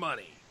have the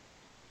money.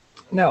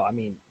 No, I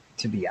mean,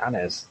 to be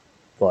honest,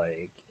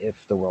 like,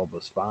 if the world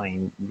was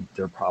fine,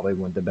 there probably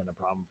wouldn't have been a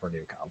problem for a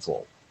new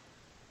console.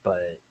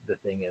 But the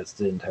thing is,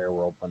 the entire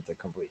world went to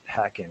complete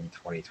heck in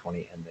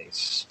 2020, and they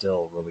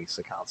still released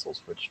the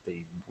consoles, which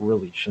they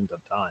really shouldn't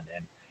have done.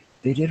 And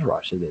they did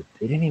rush it.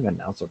 They didn't even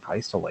announce the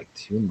price till like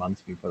 2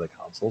 months before the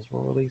consoles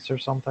were released or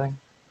something.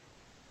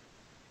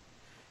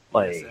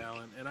 Yes,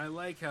 Alan, and I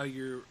like how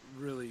you're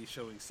really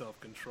showing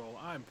self-control.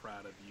 I'm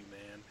proud of you,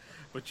 man.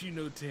 But you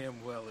know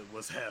damn well it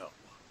was hell.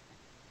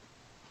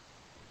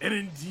 And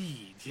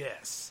indeed,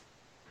 yes,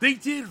 they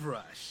did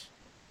rush.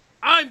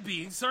 I'm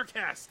being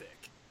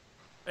sarcastic.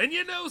 And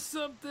you know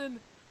something?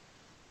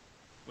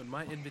 When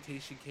my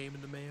invitation came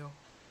in the mail,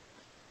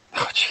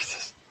 oh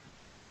Jesus,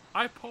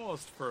 I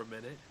paused for a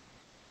minute.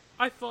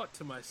 I thought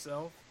to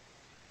myself,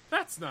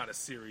 that's not a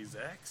Series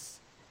X.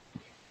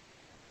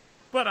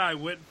 But I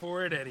went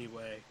for it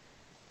anyway.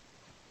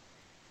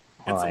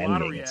 It's a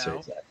lottery,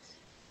 Al.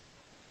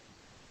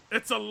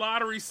 It's a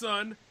lottery,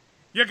 son.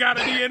 You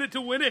gotta be in it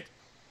to win it.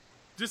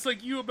 Just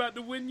like you about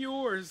to win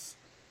yours.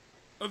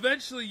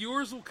 Eventually,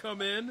 yours will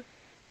come in.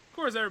 Of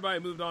course, everybody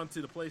moved on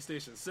to the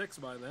PlayStation 6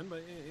 by then,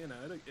 but, you know,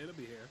 it'll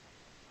be here.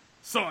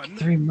 Son.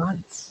 3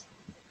 months.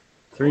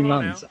 3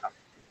 months.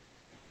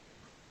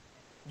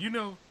 You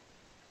know,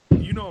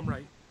 You know I'm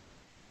right.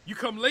 You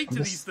come late to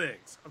these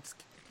things. I'm just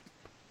kidding.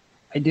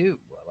 I do.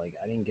 Like,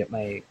 I didn't get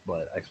my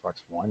Xbox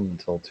One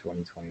until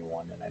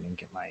 2021, and I didn't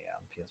get my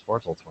PS4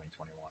 until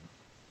 2021.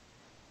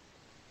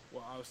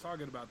 Well, I was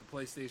talking about the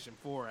PlayStation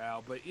 4,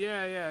 Al, but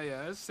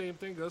yeah. The same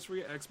thing goes for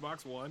your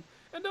Xbox One.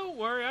 And don't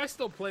worry, I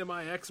still play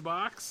my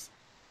Xbox.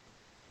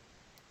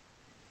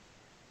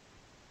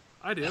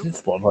 I do. I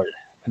just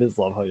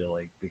love how you're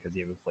like, because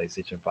you have a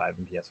PlayStation 5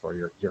 and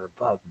PS4, you're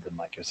above the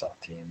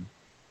Microsoft team.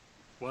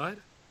 What?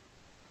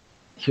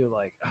 You're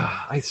like,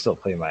 I still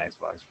play my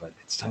Xbox, but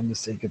it's time to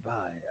say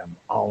goodbye. I'm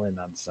all in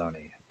on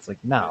Sony. It's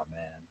like, nah,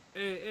 man.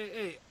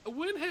 Hey,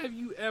 when have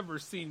you ever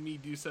seen me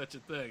do such a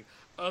thing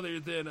other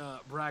than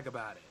brag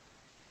about it?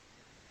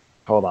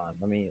 Hold on,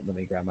 let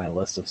me grab my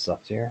list of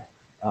stuff here.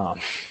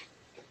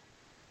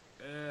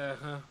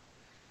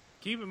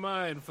 Keep in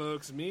mind,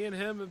 folks, me and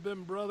him have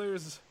been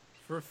brothers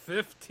for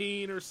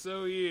 15 or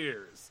so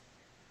years.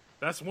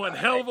 That's one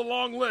hell of a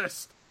long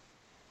list.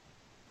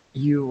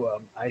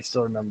 I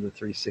still remember the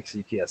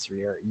 360 PS3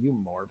 era. You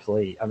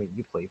played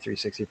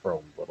 360 for a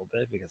little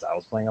bit because I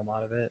was playing a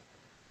lot of it.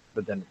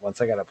 But then once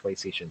I got a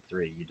PlayStation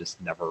 3, you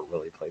just never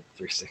really played the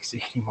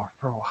 360 anymore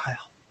for a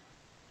while.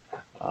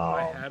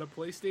 I had a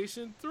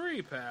PlayStation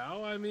 3,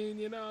 pal. I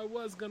mean, I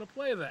was going to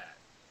play that.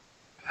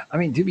 I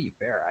mean, to be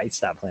fair, I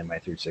stopped playing my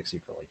 360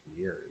 for like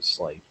years.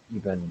 Like,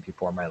 even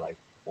before my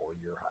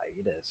 4-year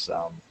hiatus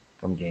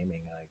from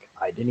gaming, like,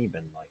 I didn't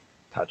even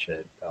touch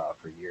it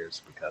for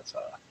years because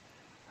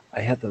I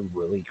had the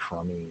really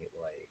crummy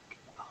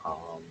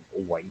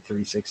white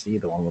 360,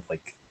 the one with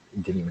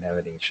didn't even have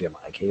an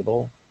HDMI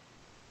cable.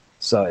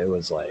 So it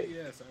was like,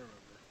 yes, I remember.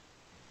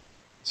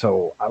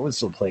 So I was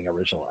still playing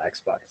original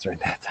Xbox during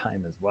that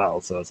time as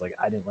well. So it's like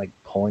I didn't like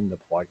pulling the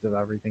plugs of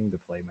everything to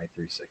play my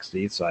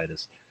 360. So I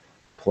just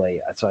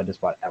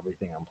bought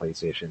everything on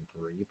PlayStation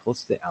 3.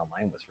 Plus the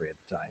online was free at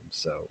the time.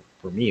 So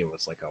for me, it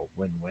was like a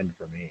win-win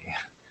for me.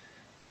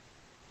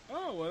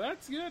 Oh, well,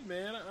 that's good,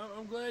 man.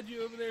 I'm glad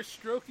you're over there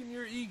stroking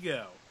your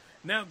ego.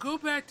 Now, go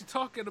back to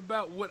talking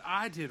about what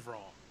I did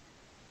wrong.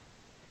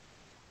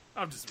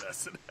 I'm just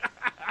messing.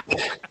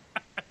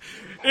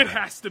 It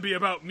has to be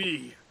about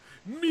me.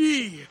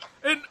 Me!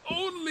 And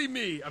only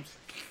me! I'm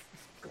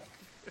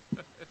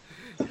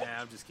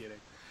just kidding.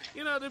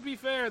 To be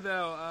fair,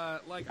 though,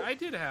 I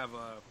did have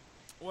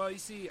well, you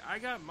see, I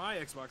got my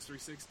Xbox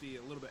 360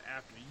 a little bit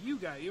after you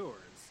got yours.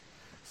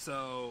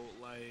 So,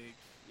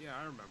 yeah,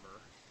 I remember.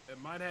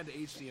 Mine had the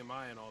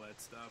HDMI and all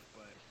that stuff,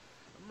 but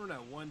I remember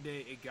that one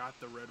day it got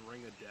the red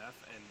ring of death,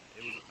 and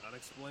it was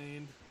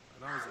unexplained,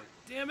 and I was like,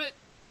 damn it!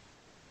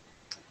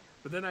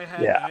 But then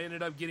I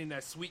ended up getting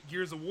that sweet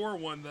Gears of War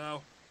one,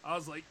 though. I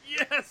was like,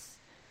 yes!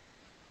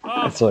 Oh.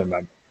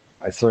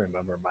 I still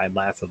remember mine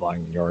lasted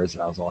longer than yours,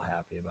 and I was all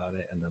happy about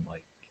it, and then,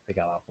 I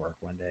got off work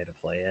one day to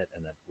play it,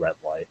 and then red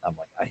light. I'm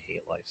like, I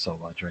hate life so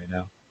much right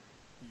now.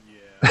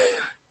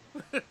 Yeah.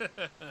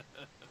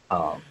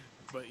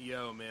 But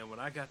yo, man, when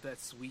I got that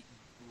sweet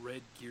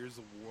red Gears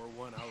of War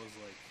one, I was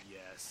like,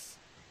 yes,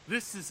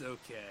 this is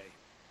okay.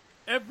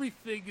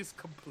 Everything is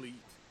complete.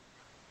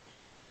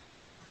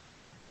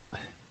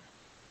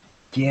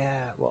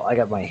 Yeah, well, I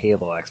got my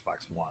Halo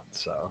Xbox One,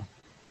 so.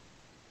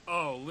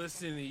 Oh,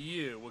 listen to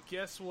you. Well,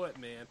 guess what,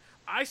 man?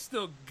 I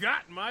still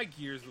got my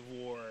Gears of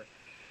War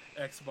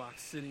Xbox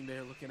sitting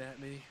there looking at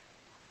me.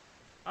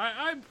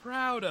 I'm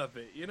proud of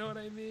it. You know what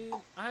I mean?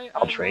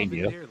 I'll trade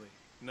you. Dearly.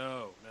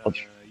 No. You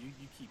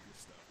keep your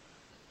stuff.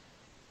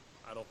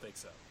 I don't think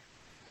so.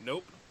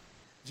 Nope.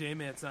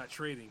 J-Man's not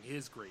trading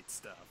his great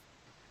stuff.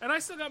 And I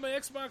still got my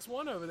Xbox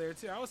One over there,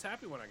 too. I was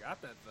happy when I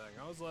got that thing.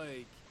 I was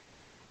like,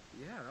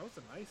 yeah, that was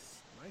a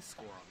nice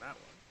score on that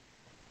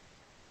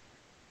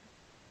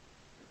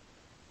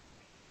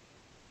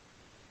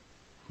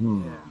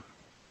one. Yeah.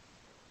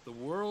 The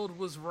world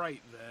was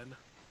right then.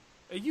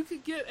 And you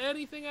could get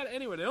anything out of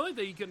anywhere. The only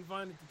thing you couldn't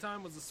find at the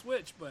time was a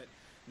Switch, but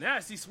now I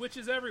see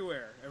Switches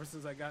everywhere ever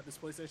since I got this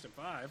PlayStation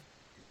 5.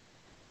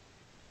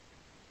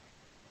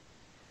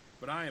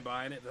 But I ain't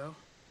buying it, though.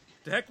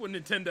 The heck with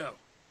Nintendo.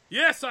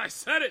 Yes, I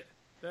said it!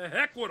 The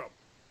heck with them.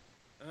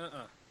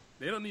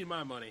 They don't need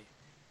my money.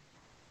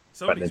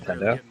 Somebody's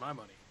barely getting my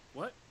money.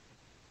 What?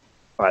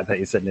 Oh, I thought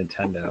you said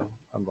Nintendo.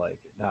 I'm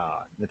like,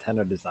 nah,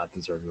 Nintendo does not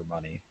deserve your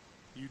money.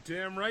 You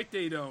damn right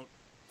they don't.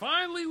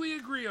 Finally, we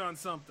agree on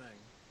something.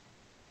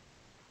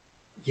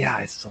 Yeah,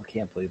 I still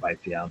can't believe my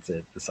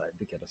fiance decided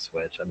to get a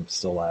Switch. I'm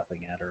still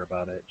laughing at her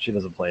about it. She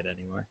doesn't play it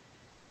anymore.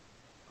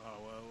 Oh,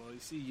 well, you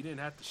see, you didn't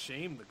have to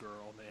shame the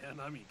girl, man.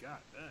 I mean, god,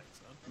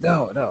 thanks, huh?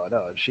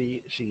 No.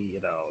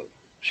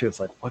 She was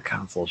like, what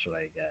console should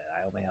I get?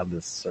 I only have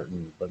this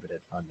certain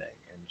limited funding.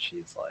 And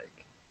she's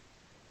like,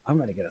 I'm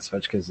going to get a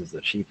Switch because it's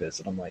the cheapest.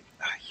 And I'm like,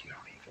 you don't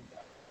even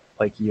know.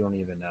 You don't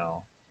even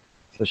know.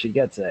 So she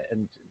gets it.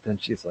 And then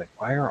she's like,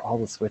 why are all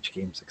the Switch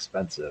games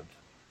expensive?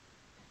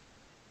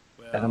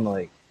 Well, and I'm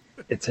like,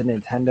 it's a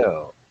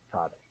Nintendo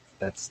product.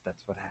 That's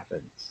what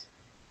happens.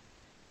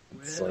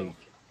 It's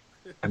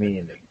I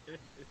mean,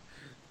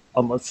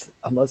 unless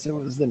it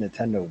was the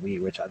Nintendo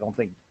Wii, which I don't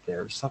think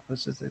their stuff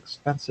was as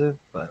expensive,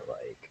 but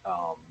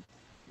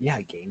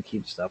yeah,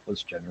 GameCube stuff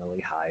was generally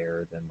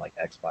higher than like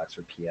Xbox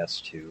or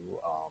PS2.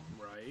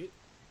 Right.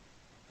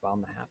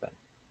 Bound to happen.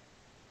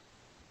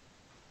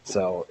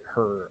 So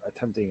her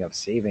attempting of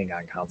saving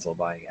on console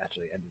buying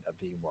actually ended up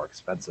being more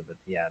expensive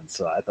at the end.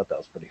 So I thought that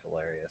was pretty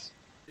hilarious.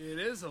 It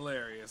is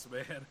hilarious,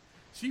 man.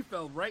 She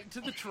fell right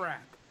into the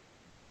trap.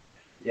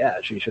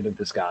 Yeah, she should have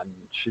just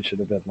gotten. She should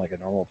have been like a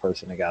normal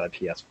person and got a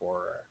PS4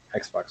 or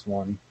Xbox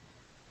One.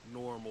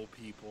 Normal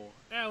people.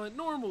 Alan,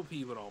 normal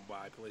people don't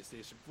buy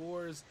PlayStation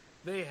 4s.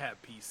 They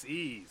have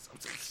PCs.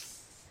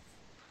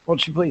 Well,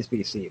 she plays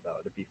PC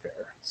though, to be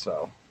fair.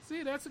 So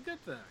See, that's a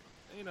good thing.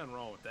 Ain't nothing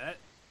wrong with that.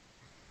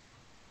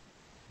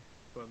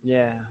 But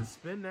yeah, man, to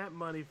spend that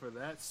money for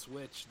that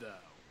Switch, though.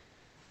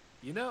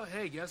 You know,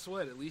 hey, guess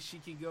what? At least she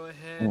can go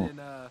ahead and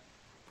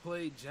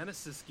play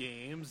Genesis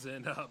games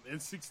and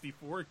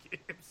N64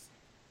 games.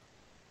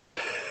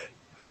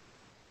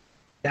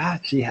 yeah,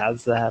 she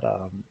has that.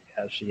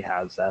 Yeah, she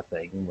has that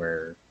thing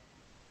where,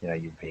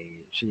 you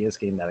pay. She is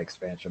getting that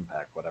expansion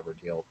pack, whatever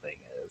deal thing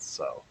is.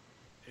 So,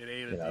 It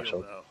ain't a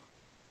deal, though.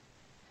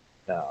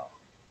 no,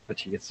 but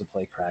she gets to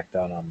play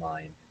Crackdown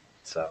online.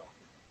 So,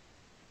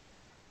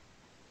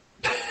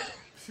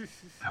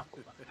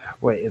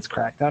 wait, is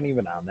Crackdown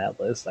even on that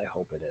list? I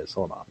hope it is.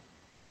 Hold on.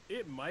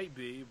 It might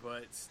be,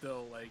 but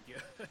still, like,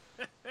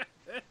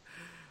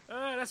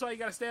 that's why you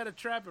gotta stay out of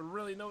trap and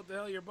really know what the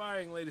hell you're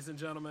buying, ladies and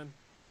gentlemen.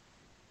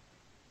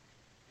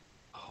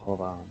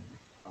 Hold on.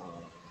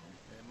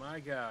 And my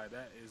God,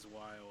 that is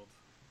wild.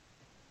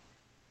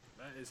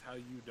 That is how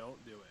you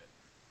don't do it.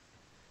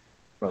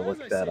 Well, As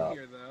look I that sit up.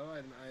 here, though,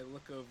 and I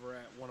look over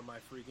at one of my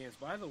free games.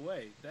 By the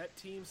way, that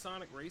Team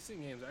Sonic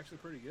Racing game is actually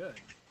pretty good.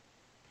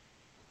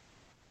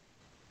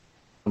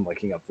 I'm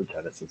looking up the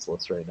Genesis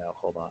list right now.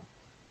 Hold on.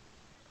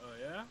 Oh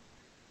yeah.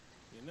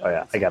 You know, Oh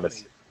yeah, it's I gotta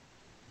funny. see.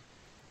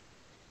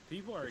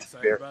 People are It's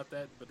excited fair. about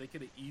that, but they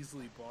could have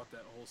easily bought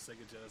that whole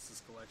Sega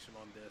Genesis collection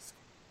on disc.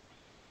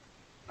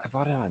 I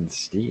bought it on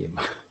Steam,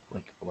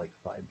 for like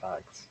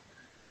 $5.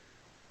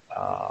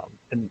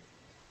 And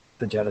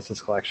the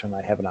Genesis collection,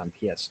 I have it on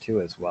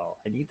PS2 as well.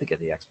 I need to get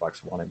the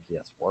Xbox One and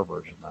PS4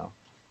 version though.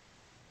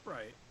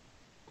 Right.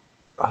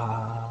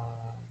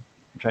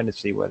 I'm trying to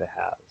see what it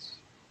has.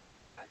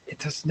 It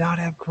does not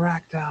have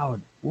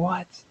Crackdown.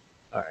 What?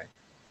 All right.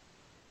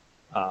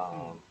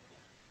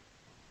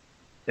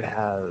 It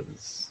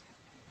has.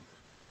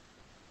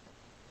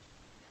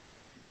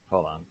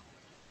 Hold on.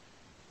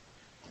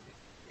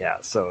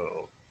 Yeah,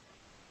 so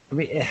I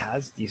mean, it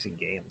has decent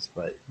games,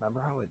 but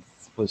remember how it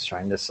was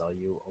trying to sell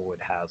you? Oh,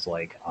 it has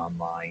like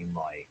online,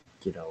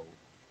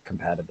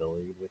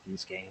 compatibility with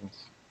these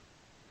games.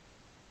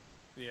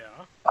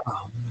 Yeah.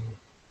 Um,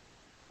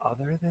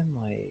 other than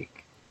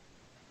like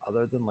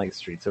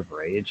Streets of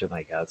Rage and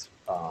I guess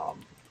what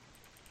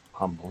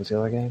was the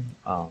other game?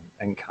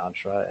 And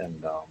Contra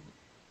and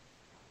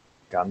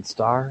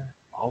Gunstar.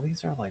 All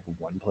these are like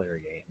one-player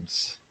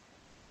games.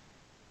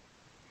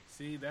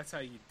 See, that's how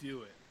you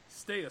do it.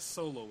 Stay a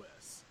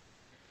soloist.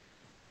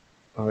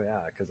 Oh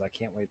yeah, because I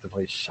can't wait to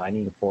play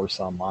Shining Force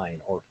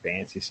Online or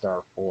Fantasy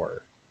Star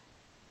 4.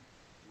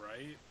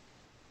 Right?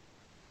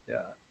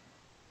 Yeah.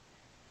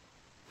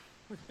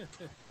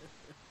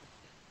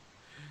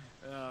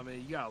 Oh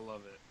man, you gotta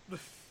love it.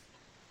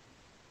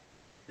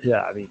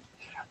 Yeah, I mean,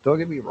 don't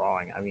get me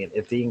wrong. I mean,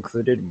 if they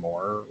included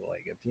more,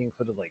 like if they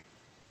included like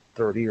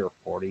 30 or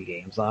 40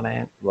 games on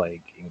it,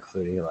 like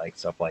including like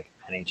stuff like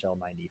NHL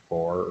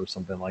 94 or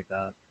something like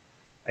that,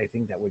 I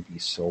think that would be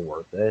so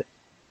worth it.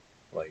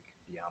 Like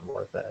beyond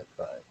worth it,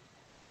 but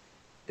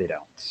they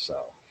don't.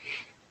 So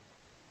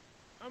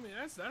I mean,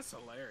 that's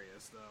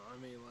hilarious, though.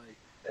 I mean,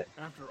 like,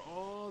 after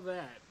all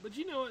that. But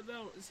you know what,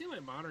 though? It seems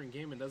like modern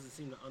gaming doesn't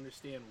seem to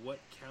understand what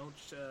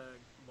couch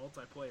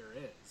multiplayer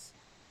is.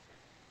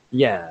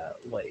 yeah,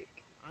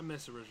 like I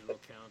miss original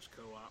couch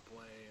co-op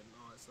play and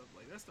all that stuff.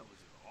 Like, that stuff was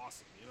just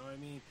awesome. You know what I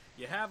mean?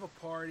 You have a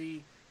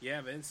party, you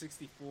have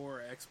N64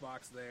 or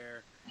Xbox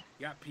there,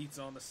 you got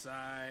pizza on the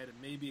side, and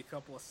maybe a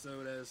couple of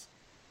sodas.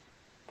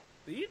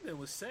 The evening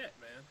was set,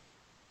 man.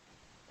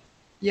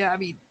 yeah, I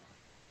mean,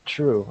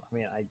 true. I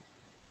mean, I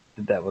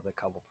did that with a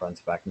couple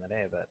friends back in the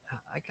day, but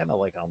I kind of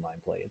like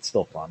online play. It's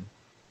still fun.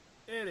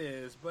 It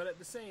is, but at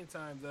the same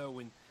time, though,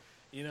 when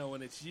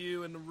it's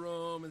you in the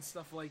room and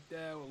stuff like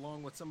that,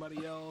 along with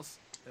somebody else,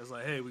 it's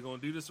like, hey, we gonna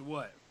do this or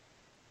what?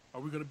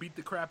 Are we gonna beat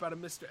the crap out of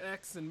Mr.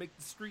 X and make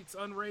the streets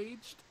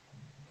unraged?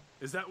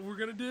 Is that what we're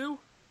gonna do?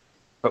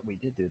 But we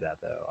did do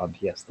that though on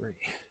PS3.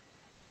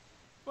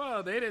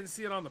 Well, they didn't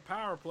see it on the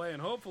power play,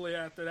 and hopefully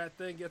after that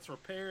thing gets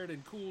repaired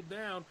and cooled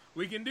down,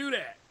 we can do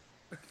that.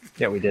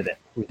 Yeah, we did it.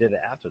 We did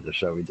it after the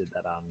show. We did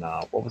that on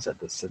what was it,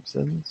 The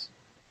Simpsons?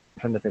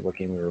 I'm trying to think what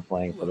game we were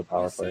playing for the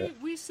power play.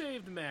 We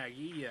saved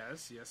Maggie,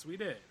 yes, we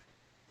did.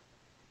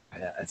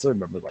 Yeah, I still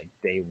remember like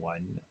day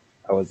one.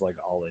 I was like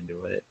all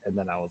into it, and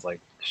then I was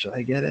like, "Should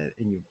I get it?"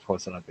 And you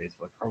posted on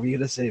Facebook, "Are we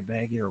gonna save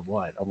Maggie or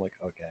what?" I'm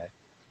like, "Okay,"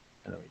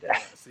 and then we did.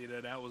 See,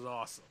 that was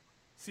awesome.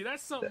 See,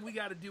 that's something we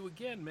got to do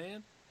again,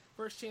 man.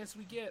 First chance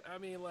we get. I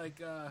mean, like,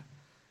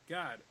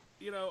 God,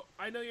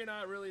 I know you're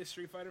not really a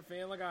Street Fighter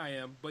fan like I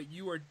am, but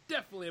you are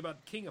definitely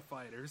about King of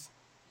Fighters.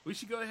 We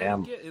should go ahead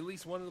and get at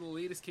least one of the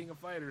latest King of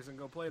Fighters and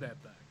go play that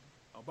thing.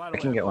 Oh, by the way,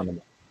 I can get one of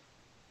them.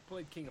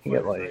 Played King of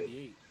Fighters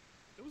 98.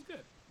 It was good.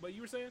 But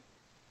you were saying?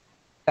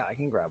 Yeah, I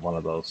can grab one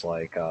of those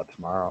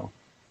tomorrow.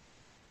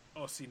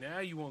 Oh, see, now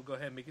you won't go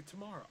ahead and make it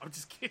tomorrow. I'm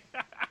just kidding.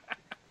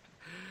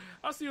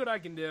 I'll see what I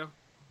can do.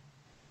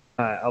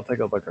 I'll take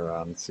a look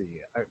around and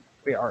see. Are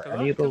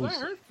any of those?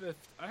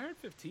 I heard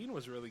 15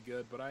 was really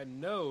good, but I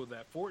know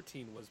that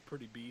 14 was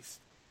pretty beast.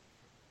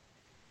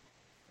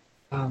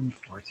 14.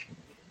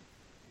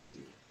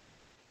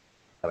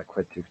 Gotta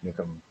quit Duke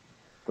Nukem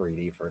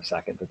 3D for a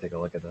second to take a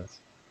look at this.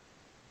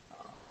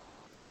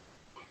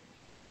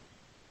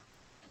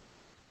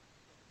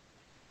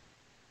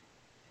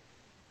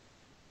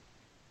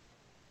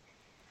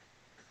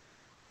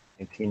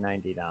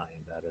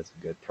 1999. That is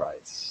a good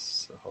price.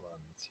 So hold on,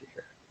 let's see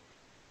here.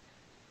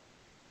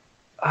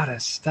 Out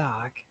of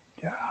stock.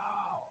 No.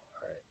 All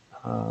right.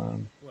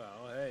 Well,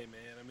 hey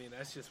man, I mean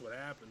that's just what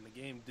happened. The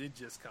game did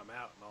just come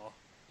out and all,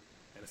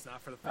 and it's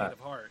not for the faint of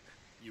heart.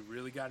 You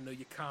really got to know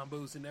your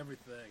combos and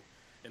everything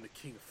in the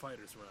King of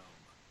Fighters realm.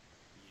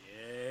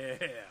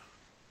 Yeah.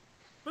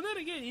 But then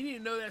again, you need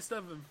to know that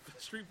stuff in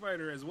Street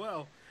Fighter as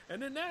well.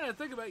 And then now that I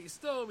think about it, you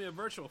still owe me a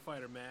Virtual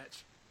Fighter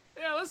match.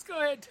 Yeah, let's go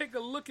ahead and take a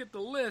look at the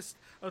list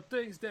of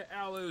things that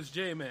Al owes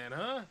J-Man,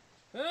 huh?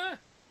 Huh?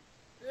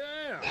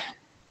 Yeah.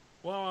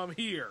 While I'm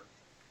here.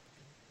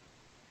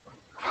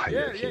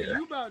 Yeah,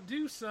 you about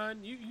due, son.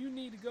 You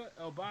need to go.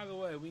 Oh, by the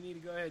way, we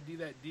need to go ahead and do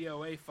that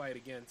DOA fight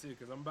again, too,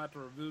 because I'm about to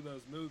review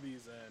those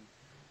movies, and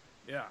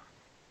yeah.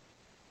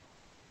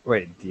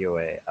 Wait,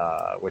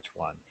 DOA, which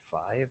one?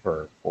 5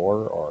 or 4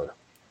 or?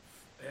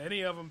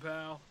 Any of them,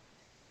 pal.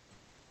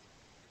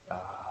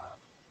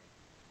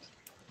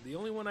 The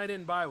only one I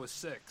didn't buy was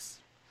 6.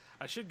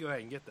 I should go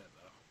ahead and get that,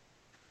 though.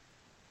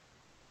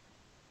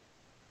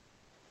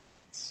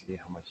 Let's see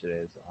how much it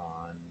is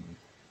on.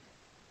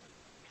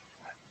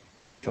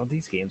 Don't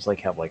these games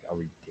have a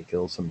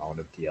ridiculous amount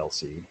of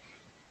DLC?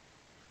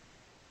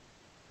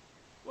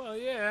 Well,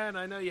 yeah, and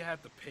I know you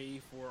have to pay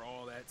for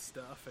all that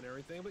stuff and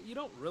everything, but you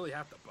don't really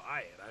have to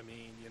buy it. I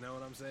mean, you know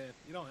what I'm saying?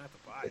 You don't have to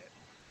buy it.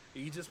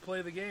 You just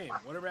play the game.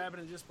 Whatever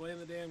happened to just playing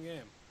the damn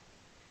game?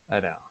 I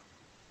know.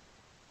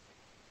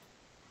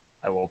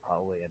 I will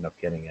probably end up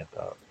getting it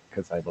though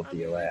because I love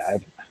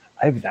DOA.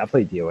 I've not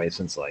played DOA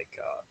since what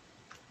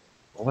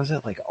was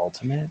it,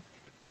 Ultimate?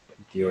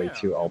 DOA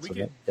 2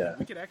 Ultimate.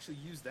 We could actually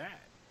use that.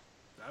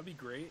 That'd be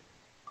great.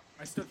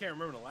 I still can't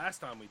remember the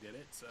last time we did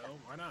it, so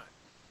why not?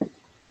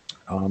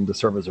 The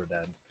servers are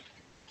dead.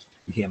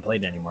 You can't play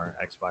it anymore.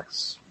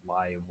 Xbox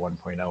Live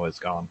 1.0 is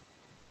gone.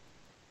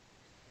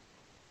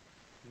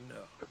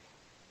 No.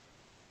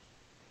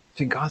 It's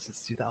been gone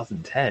since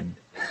 2010.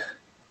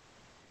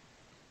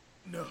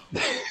 No.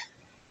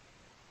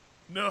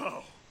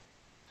 No.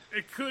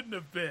 It couldn't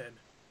have been.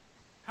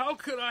 How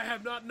could I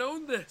have not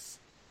known this?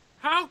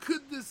 How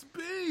could this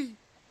be?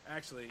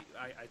 Actually,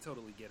 I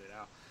totally get it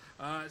out.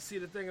 See,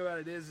 the thing about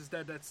it is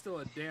that that's still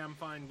a damn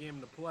fine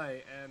game to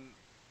play, and,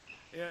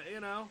 you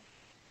know,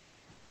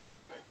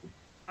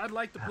 I'd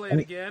like to play it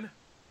again.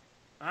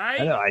 All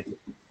right? I know.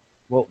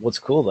 Well, what's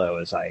cool, though,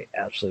 is I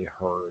actually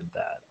heard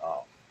that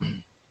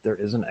there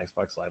is an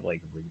Xbox Live,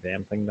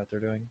 revamp thing that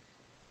they're doing.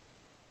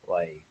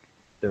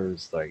 They're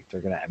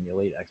going to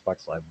emulate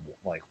Xbox Live,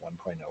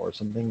 1.0 or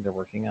something. They're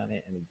working on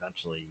it, and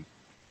eventually,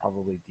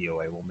 probably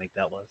DOA will make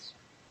that list.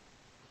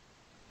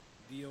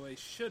 DOA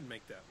should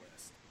make that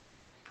list.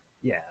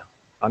 Yeah,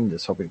 I'm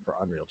just hoping for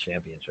Unreal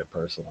Championship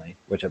personally,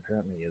 which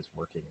apparently is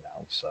working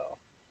now, so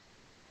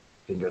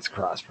fingers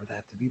crossed for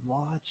that to be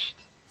launched.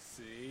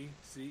 See,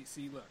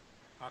 look.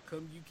 How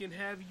come you can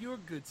have your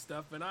good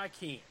stuff and I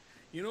can't?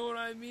 You know what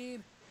I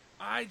mean?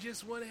 I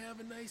just want to have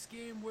a nice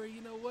game where,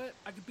 you know what,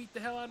 I can beat the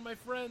hell out of my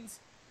friends.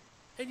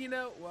 And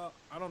well,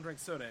 I don't drink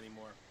soda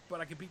anymore,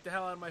 but I can beat the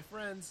hell out of my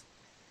friends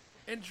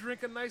and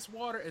drink a nice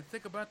water and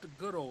think about the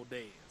good old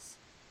days.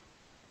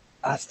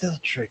 I still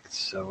drink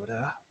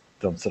soda.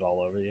 Dumps it all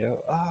over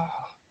you.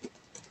 Oh,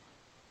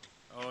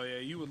 yeah,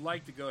 you would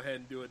like to go ahead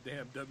and do a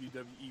damn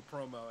WWE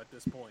promo at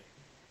this point.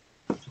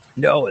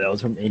 No, that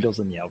was from Angels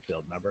in the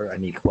Outfield. Remember? I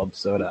need club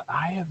soda.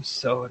 I have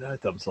soda.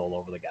 Dumps all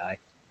over the guy.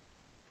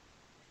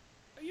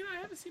 I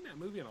haven't seen that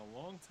movie in a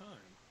long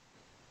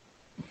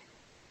time.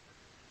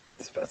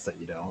 It's best that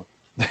you don't.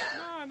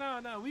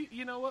 No.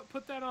 You know what?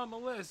 Put that on the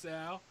list,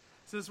 Al.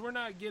 Since we're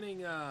not getting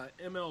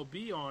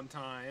MLB on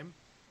time,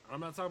 I'm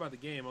not talking about the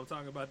game. I'm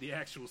talking about the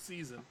actual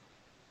season.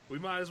 We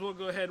might as well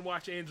go ahead and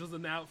watch Angels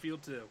in the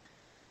Outfield, too.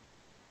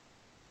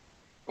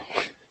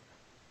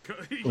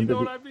 You know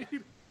what I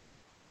mean?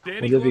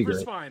 Danny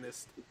Glover's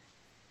finest.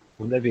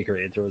 Wouldn't that be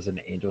great if there was an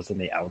Angels in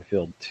the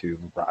Outfield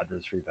 2,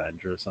 Rogers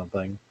Revenge or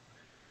something?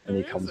 And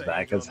he comes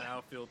back as...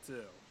 Outfield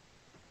too.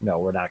 No,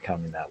 we're not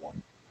counting that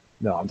one.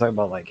 No, I'm talking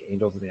about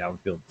Angels in the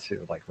Outfield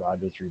 2,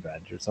 Rogers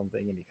Revenge or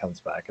something, and he comes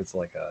back as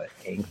a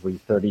angry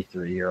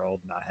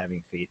 33-year-old not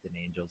having faith in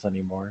angels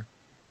anymore.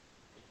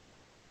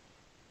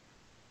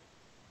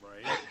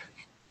 Right.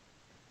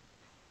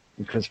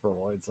 And Christopher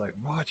Lloyd's like,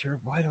 Roger,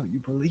 why don't you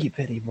believe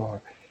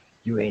anymore?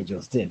 You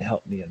angels didn't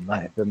help me in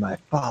life, and my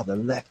father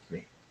left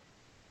me.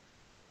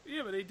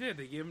 Yeah, but they did.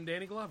 They gave him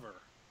Danny Glover.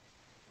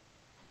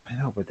 I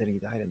know, but then he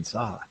died in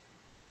Saw.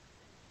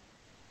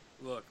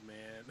 Look,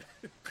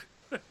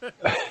 man,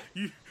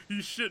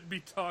 you shouldn't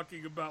be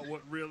talking about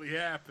what really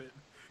happened.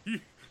 You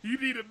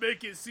need to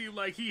make it seem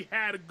like he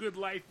had a good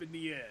life in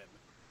the end.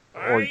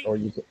 All right? Or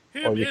you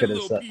Him and could have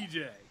little said,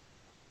 PJ.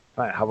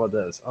 all right, how about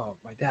this? Oh,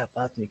 my dad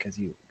left me because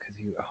you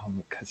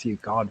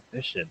gone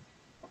fishing.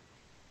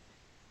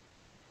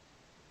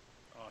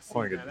 Oh, see, Oh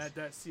my now goodness.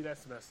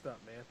 that's messed up,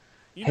 man.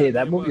 You Hey, know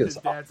that damn well movie his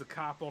was dad's a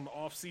cop on the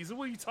off season.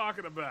 What are you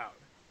talking about?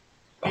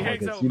 He Oh my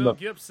hangs out goodness, with Mel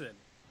Gibson.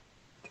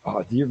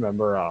 Oh, do you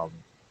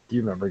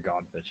remember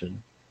Gone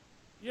Fishing?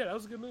 Yeah, that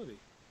was a good movie.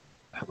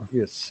 That movie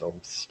was so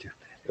stupid.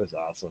 It was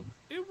awesome.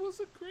 It was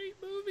a great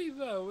movie,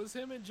 though. It was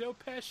him and Joe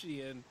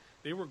Pesci, and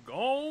they were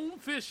gone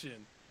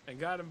fishing and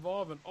got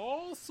involved in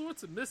all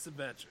sorts of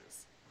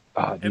misadventures.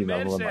 Oh, do you And remember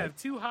managed when to like, have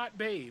two hot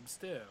babes,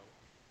 too.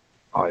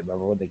 oh, I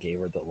remember when they gave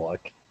her the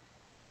look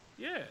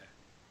Yeah.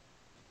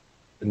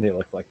 and they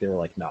looked like they were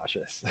like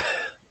nauseous.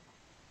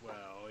 Well,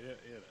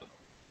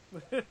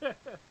 you know.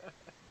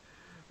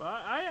 Well,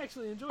 I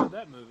actually enjoyed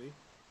that movie.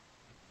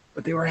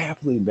 But they were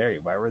happily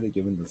married. Why were they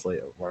giving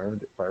why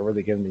were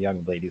they giving the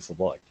young ladies a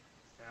look?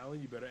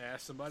 Alan, you better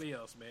ask somebody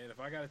else, man. If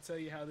I got to tell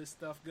you how this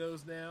stuff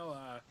goes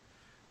now,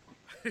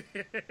 you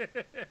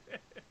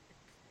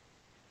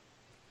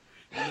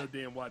know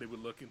damn why they were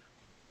looking.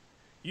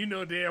 You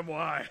know damn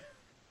why.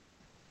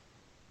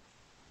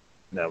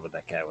 No, but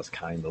that guy was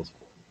kind those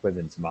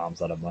women's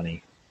moms out of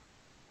money.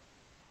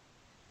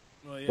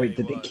 Well, yeah, Wait, he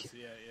did they was. ki-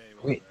 Yeah, he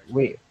was.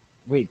 Actually.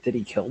 Wait, did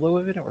he kill the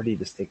women or did he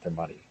just take their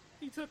money?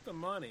 He took the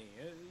money.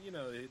 You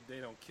know, they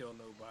don't kill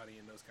nobody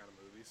in those kind of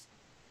movies.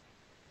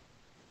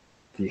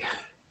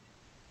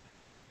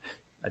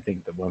 I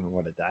think the woman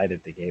would have died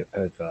if he gave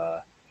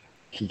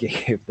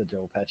the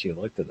Joe Pesci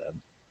look to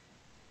them.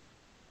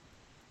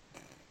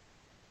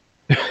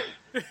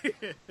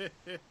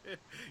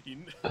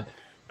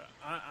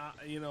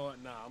 You know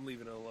what? Nah, I'm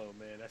leaving it alone,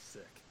 man. That's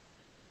sick.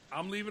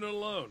 I'm leaving it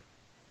alone.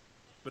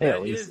 But Hey, that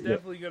at least- is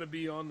definitely going to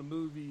be on the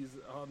movies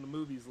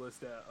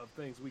list of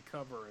things we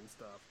cover and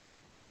stuff.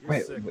 You're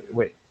sick, dude.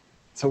 Wait.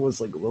 So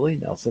was like Willie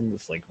Nelson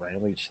just like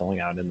randomly chilling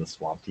out in the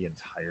swamp the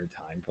entire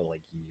time for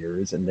like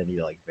years, and then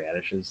he like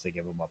vanishes to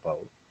give him a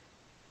boat?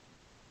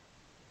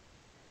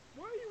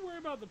 Why are you worried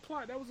about the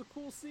plot? That was a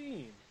cool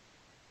scene.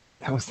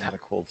 That was not a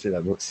cool scene.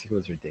 That scene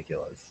was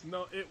ridiculous.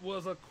 No, it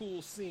was a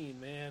cool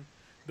scene, man.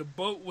 The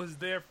boat was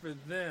there for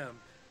them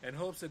in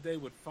hopes that they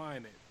would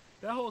find it.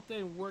 That whole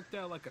thing worked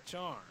out like a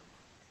charm.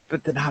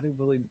 But then how did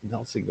Willie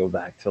Nelson go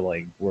back to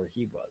like where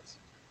he was?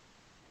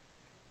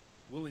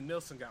 Willie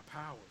Nelson got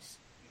powers.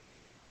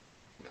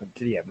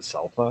 Did he have a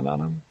cell phone on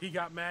him? He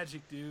got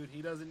magic, dude.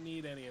 He doesn't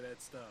need any of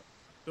that stuff.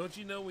 Don't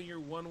you know when you're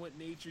one with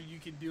nature, you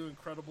can do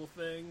incredible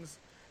things?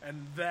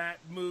 And that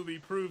movie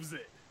proves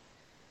it.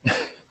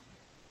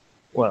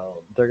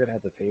 Well, they're gonna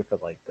have to pay for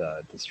like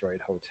the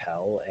destroyed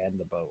hotel and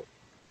the boat.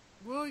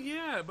 Well,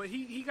 yeah, but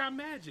he got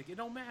magic. It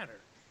don't matter.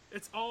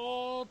 It's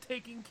all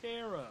taken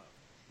care of.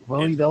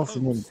 Willie And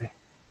Nelson post.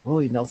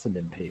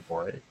 didn't pay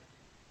for it.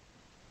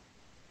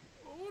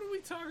 What are we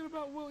talking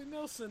about Willie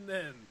Nelson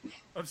then?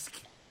 I'm just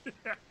kidding.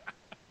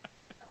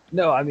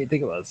 No, I mean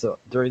think about it. So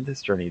during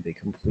this journey, they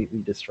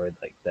completely destroyed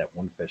like that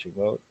one fishing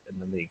boat, and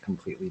then they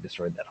completely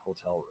destroyed that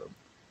hotel room.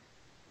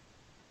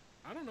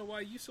 I don't know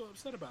why you're so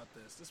upset about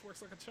this. This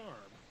works like a charm.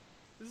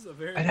 This is a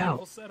very I know.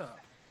 beautiful setup.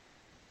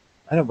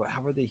 I know, but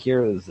how are they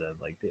heroes then?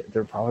 Like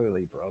they're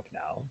probably broke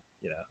now,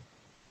 you know.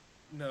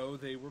 No,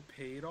 they were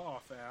paid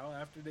off, Al.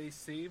 After they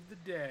saved the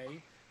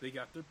day, they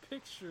got their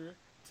picture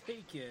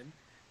taken,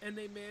 and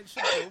they managed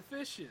to go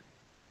fishing.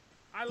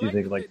 I Do you like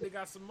think, the like, fact they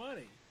got some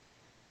money.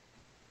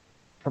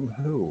 From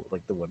who?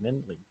 Like the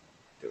women?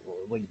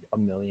 Like $1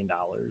 million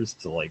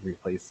to like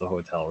replace the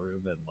hotel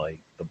room and like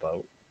the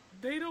boat?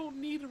 They don't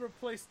need to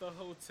replace the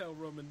hotel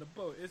room and the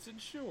boat. It's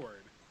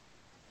insured.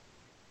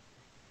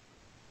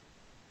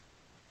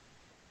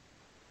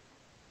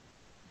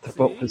 The See?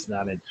 boat was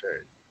not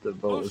insured. The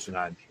boat was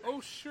not insured.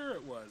 Oh, sure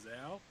it was,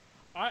 Al.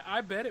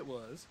 I bet it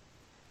was.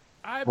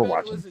 I We're bet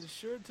watching. it was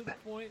insured to the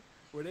point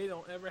where they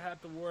don't ever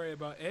have to worry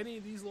about any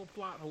of these little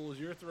plot holes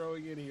you're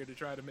throwing in here to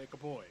try to make a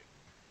point.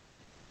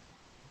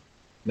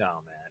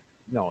 No, man.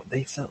 No,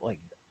 they set like.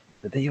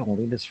 Did they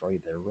only destroy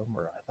their room,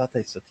 or I thought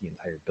they set the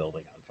entire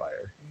building on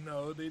fire?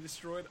 No, they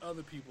destroyed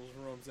other people's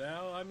rooms,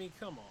 Al. I mean,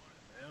 come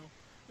on, Al.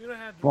 We don't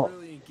have to Well-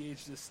 really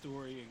engage this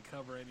story and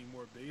cover any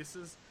more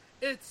bases.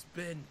 It's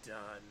been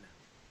done.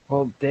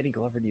 Well, Danny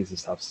Glover needs to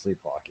stop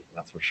sleepwalking.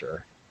 That's for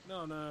sure.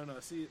 No.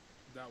 See,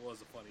 that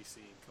was a funny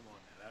scene. Come on,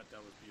 now.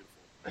 That was beautiful.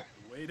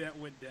 The way that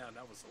went down,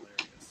 that was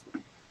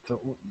hilarious.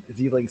 So is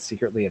he like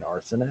secretly an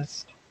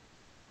arsonist?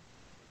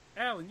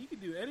 Alan, you can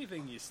do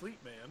anything in your sleep,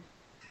 man.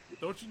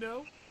 Don't you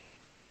know?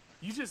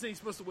 You just ain't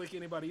supposed to wake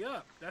anybody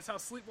up. That's how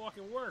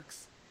sleepwalking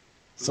works.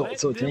 So Let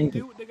so them Danny,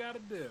 do what they gotta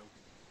do.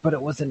 But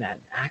it wasn't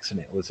an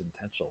accident, it was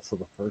intentional. So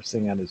the first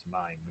thing on his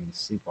mind when he's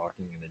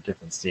sleepwalking in a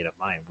different state of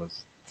mind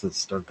was to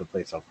start the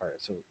place on fire.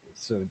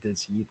 So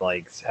does he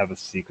like have a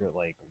secret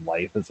like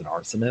life as an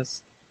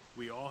arsonist?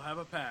 We all have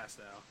a past,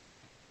 Al.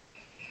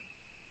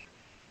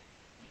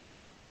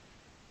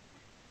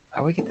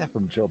 I would get that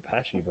from Joe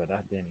Pesci, but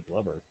not Danny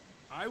Glover.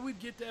 I would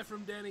get that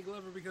from Danny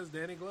Glover because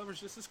Danny Glover's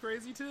just as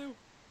crazy too.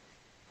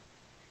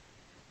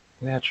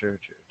 Yeah, true.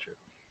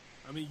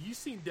 I mean, you've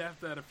seen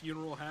Death at a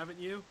Funeral, haven't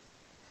you?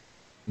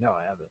 No,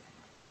 I haven't.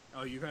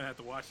 Oh, you're gonna have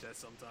to watch that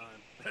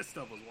sometime. That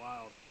stuff was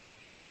wild.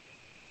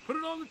 Put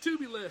it on the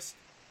Tubi list.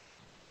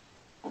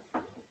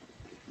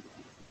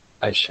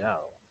 I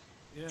shall.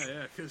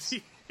 Yeah, because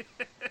he...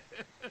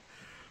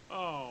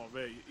 Oh,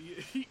 man.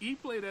 He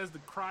played as the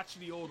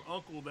crotchety old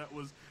uncle that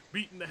was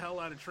beating the hell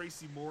out of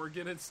Tracy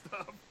Morgan and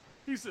stuff.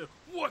 He said,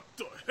 "What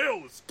the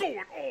hell is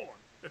going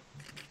on?"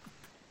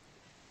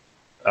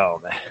 Oh,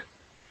 man.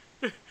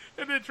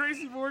 And then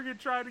Tracy Morgan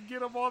tried to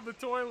get him on the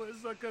toilet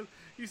because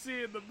you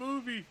see in the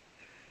movie,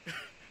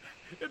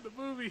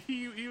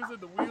 he was in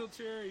the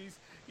wheelchair. He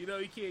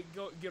can't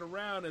get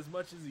around as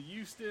much as he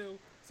used to,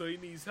 so he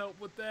needs help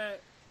with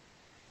that.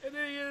 And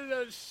then he ended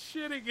up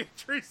shitting in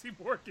Tracy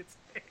Morgan's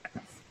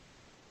ass.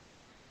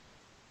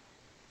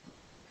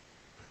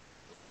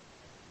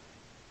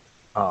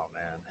 Oh,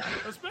 man.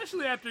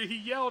 Especially after he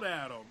yelled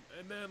at him.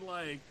 And then,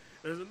 like,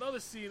 there's another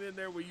scene in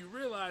there where you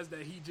realize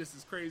that he just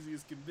as crazy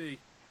as can be.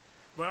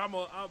 But I'm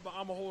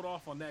gonna hold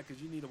off on that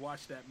because you need to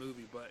watch that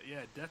movie. But,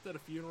 yeah, Death at a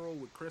Funeral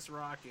with Chris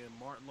Rock and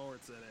Martin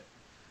Lawrence in it.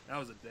 That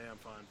was a damn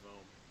fine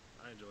film.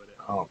 I enjoyed it.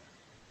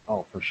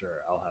 Oh, for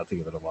sure. I'll have to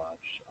give it a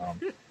watch. Oh,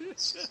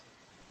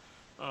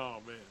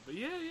 man. But,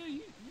 yeah,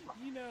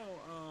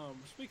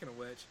 speaking of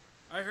which,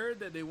 I heard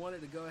that they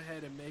wanted to go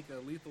ahead and make a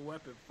Lethal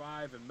Weapon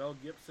 5, and Mel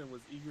Gibson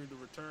was eager to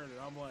return, and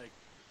I'm like,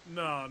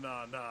 no,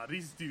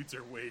 these dudes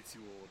are way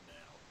too old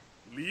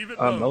now. Leave it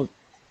alone.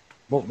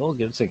 Mel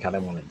Gibson kind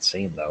of went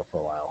insane, though,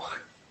 for a while.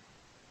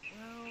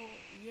 Well,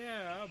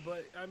 yeah,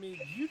 but, I mean,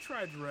 you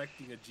tried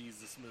directing a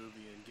Jesus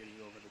movie and getting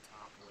over the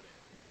top with it.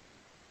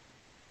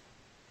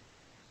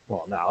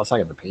 Well, no, I was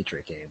talking the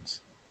Patriot games.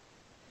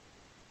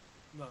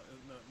 No,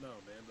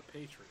 man, the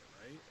Patriot,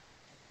 right?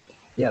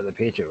 Yeah, the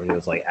Patriot, where he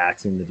was, like,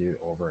 axing the dude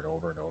over and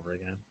over and over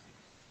again.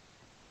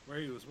 Where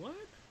he was what?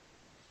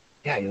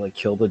 Yeah, he, like,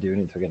 killed the dude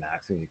and he took an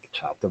axe and he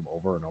chopped him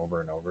over and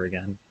over and over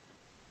again.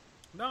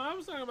 No, I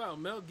was talking about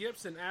Mel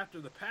Gibson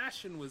after The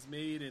Passion was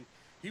made and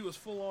he was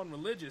full-on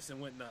religious and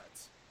went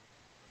nuts.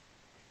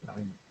 I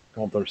mean,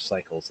 well, there's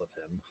cycles of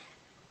him.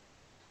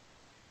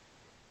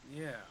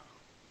 Yeah.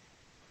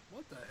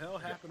 What the hell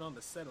happened on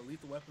the set of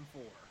Lethal Weapon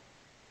 4?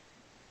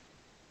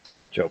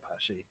 Joe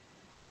Pesci.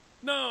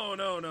 No.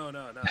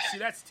 See,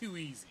 that's too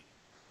easy.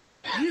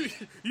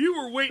 You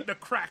were waiting to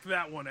crack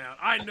that one out.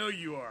 I know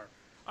you are.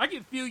 I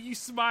can feel you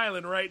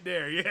smiling right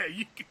there. Yeah,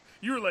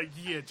 you were like,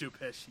 yeah, Joe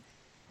Pesci.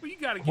 But you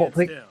got to get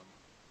him.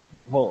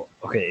 Well,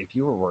 okay, if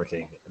you were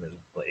working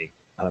like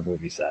on a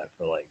movie set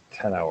for like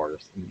 10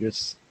 hours, and you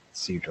just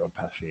see Joe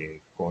Pesci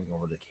going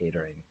over the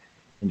catering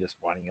and just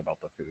whining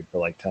about the food for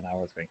like 10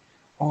 hours, going,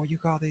 "Oh, you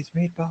got these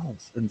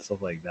meatballs," and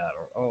stuff like that,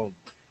 or "Oh,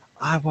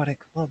 I want a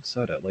club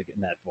soda," like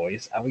in that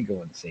voice, I would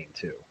go insane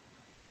too.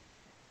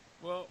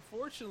 Well,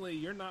 fortunately,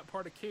 you're not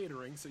part of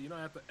catering, so you don't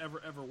have to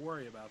ever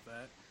worry about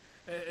that.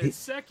 And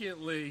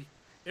secondly,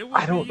 it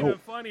would be even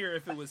funnier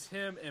if it was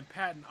him and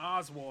Patton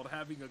Oswalt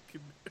having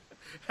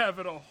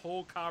a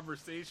whole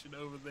conversation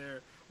over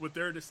there with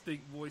their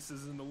distinct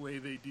voices and the way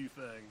they do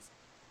things.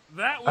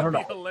 That would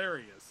be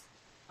hilarious.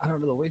 I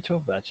don't know, the way Joe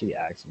Pesci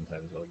acts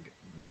sometimes, like,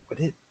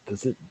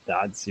 does it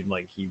not seem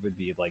like he would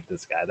be like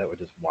this guy that would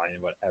just whine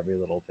about every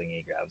little thing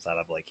he grabs out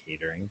of like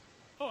catering?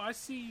 Oh, I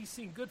see you've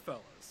seen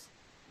Goodfellas.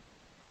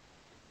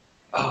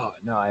 Oh,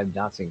 no, I have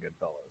not seen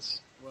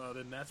Goodfellas. Well,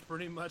 then that's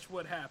pretty much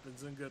what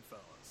happens in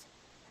Goodfellas.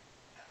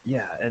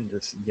 Yeah, and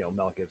just,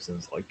 Mel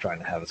Gibson's like trying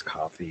to have his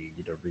coffee,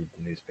 read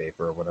the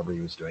newspaper or whatever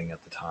he was doing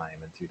at the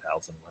time in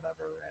 2000,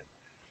 whatever, and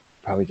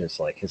probably just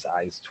like his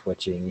eyes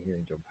twitching,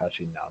 hearing Joe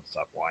Pesci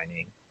nonstop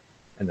whining,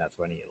 and that's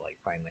when he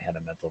like finally had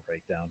a mental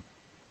breakdown.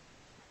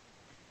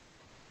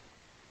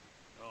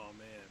 Oh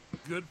man,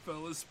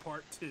 Goodfellas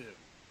Part 2.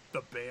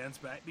 The band's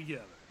back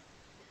together.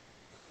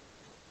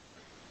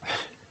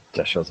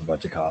 Just shows a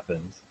bunch of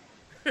coffins.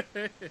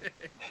 Yeah.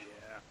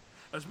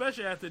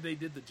 Especially after they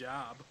did the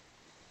job.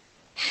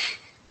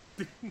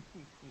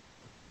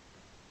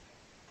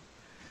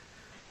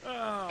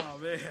 Oh,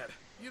 man.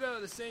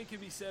 The same can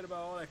be said about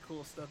all that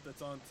cool stuff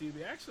that's on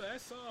TV. Actually, I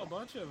saw a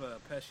bunch of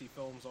Pesci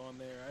films on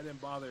there. I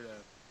didn't bother to,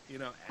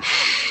 add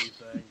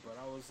anything, but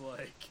I was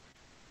like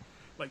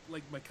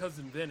My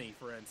Cousin Vinny,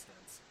 for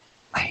instance.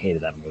 I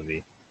hated that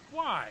movie.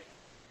 Why?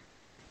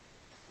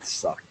 It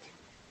sucked.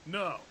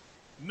 No,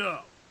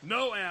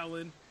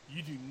 Alan.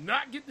 You do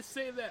not get to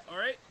say that, all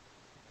right?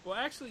 Well,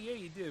 actually, yeah,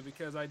 you do,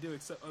 because I do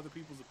accept other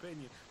people's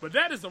opinion. But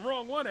that is the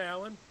wrong one,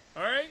 Alan,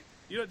 all right?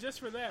 Just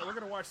for that, we're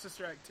going to watch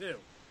Sister Act 2.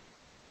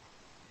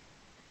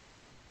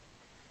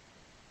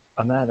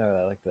 On that note,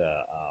 I like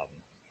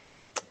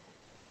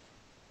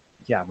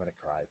Yeah, I'm gonna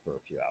cry for a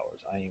few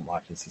hours. I ain't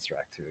watching Sister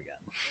Act 2 again.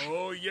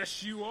 Oh,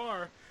 yes, you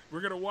are. We're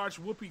going to watch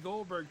Whoopi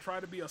Goldberg try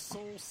to be a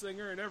soul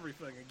singer and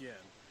everything again.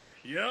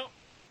 Yep.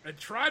 And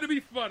try to be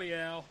funny,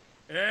 Al.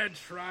 And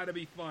try to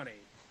be funny.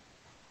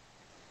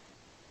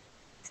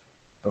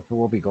 But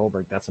for Whoopi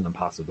Goldberg, that's an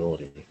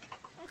impossibility.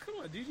 Oh, come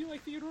on, dude. You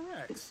like Theodore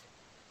Rex.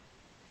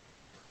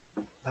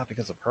 Not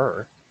because of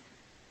her.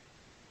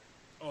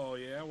 Oh,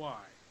 yeah? Why?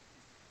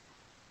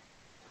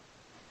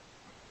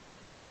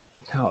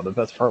 No, the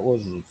best part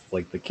was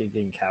like the kid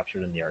getting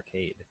captured in the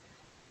arcade. It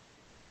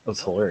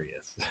was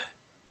hilarious.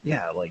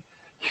 Yeah, like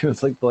he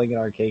was like playing an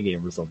arcade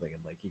game or something,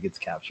 and like he gets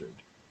captured.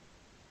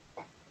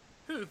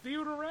 Who,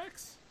 Theodore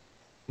Rex?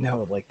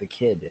 No, like the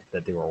kid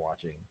that they were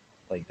watching,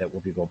 like that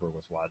Whoopi Goldberg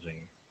was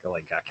watching,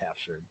 got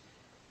captured.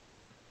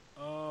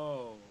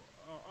 Oh,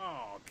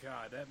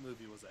 God, that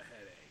movie was a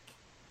headache.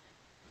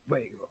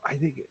 Wait, I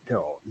think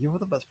no. You know what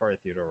the best part of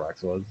Theodore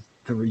Rex was?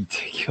 The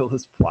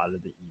ridiculous plot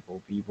of the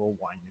evil people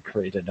wanting to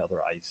create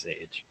another Ice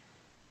Age.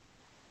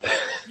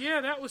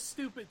 Yeah, that was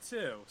stupid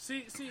too.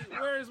 See,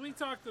 whereas we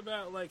talked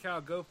about like how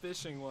Go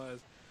Fishing was,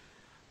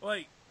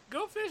 like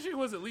Go Fishing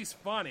was at least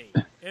funny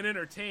and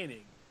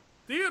entertaining.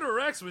 Theodore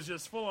Rex was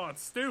just full on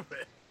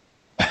stupid.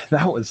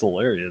 That was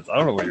hilarious. I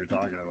don't know what you're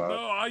talking about.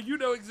 No, you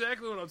know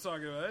exactly what I'm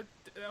talking about.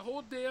 That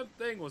whole damn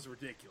thing was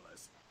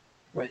ridiculous.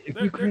 Wait, if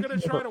They're you going to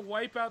create try to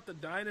wipe out the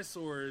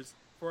dinosaurs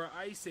for an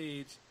Ice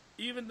Age,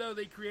 even though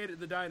they created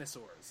the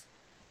dinosaurs.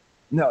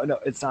 no,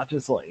 it's not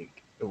just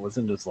like it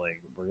wasn't just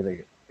like we're gonna.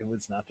 It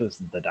was not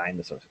just the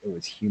dinosaurs; it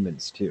was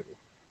humans too.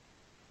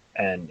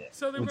 And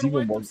So they were what's going to even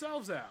wipe more,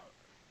 themselves out.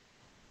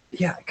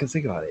 yeah, because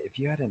think about it. If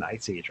you had an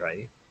Ice Age,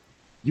 right,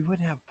 you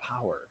wouldn't have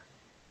power.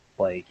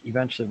 Like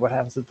eventually, what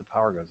happens if the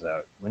power goes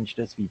out? Wouldn't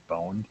you just be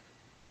boned?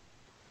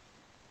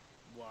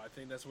 Well, I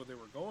think that's what they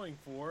were going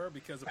for,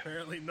 because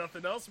apparently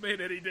nothing else made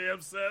any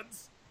damn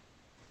sense.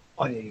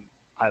 I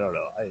don't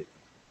know.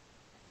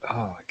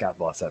 Oh, God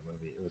bless that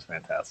movie. It was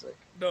fantastic.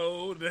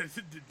 No,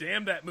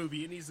 damn that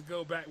movie. It needs to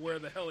go back where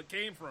the hell it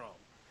came from.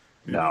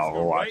 It No, needs to go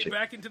we'll watch right it.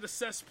 back into the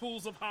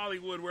cesspools of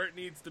Hollywood where it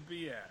needs to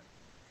be at.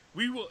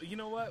 We will. You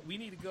know what? We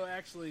need to go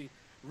actually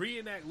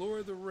reenact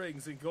Lord of the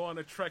Rings and go on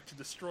a trek to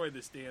destroy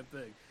this damn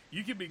thing.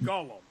 You can be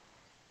Gollum.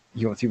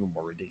 You know what's even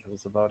more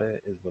ridiculous about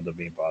it is when the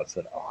main boss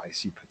said, "Oh, I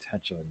see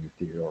potential in you,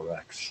 Theodore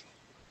Rex."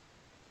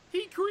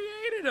 He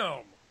created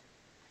him.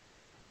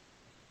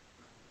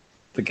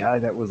 The guy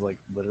that was like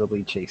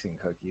literally chasing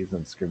cookies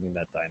and screaming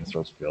that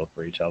dinosaurs feel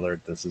for each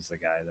other. This is the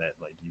guy that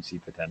like you see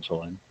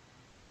potential in.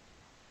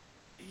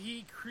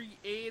 He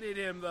created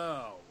him,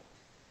 though.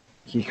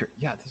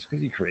 Yeah, just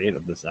because you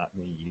creative does not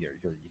mean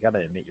you got to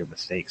admit your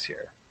mistakes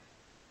here.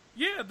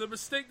 Yeah, the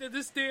mistake that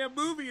this damn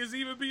movie is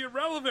even being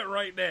relevant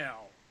right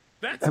now.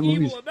 That's That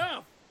movie's- evil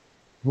enough.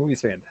 The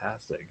movie's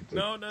fantastic.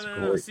 No.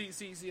 great.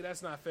 See,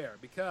 that's not fair.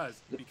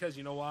 Because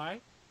you know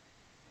why?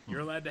 You're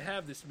allowed to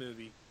have this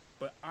movie,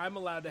 but I'm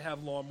allowed to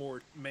have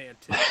Lawnmower Man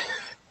 2.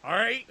 All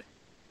right?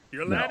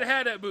 You're allowed to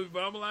have that movie,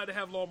 but I'm allowed to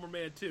have Lawnmower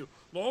Man 2.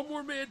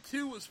 Lawnmower Man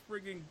 2 was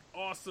friggin'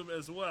 awesome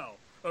as well,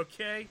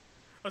 okay?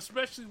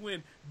 Especially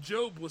when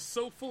Job was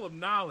so full of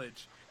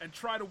knowledge and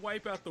tried to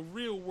wipe out the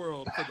real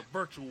world for the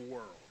virtual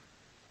world.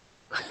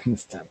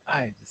 This time,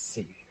 I am the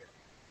savior.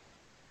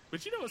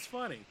 But you know what's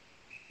funny?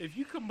 If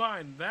you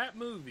combine that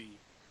movie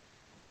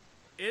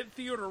and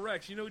Theodore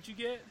Rex, you know what you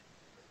get?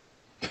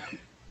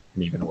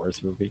 An even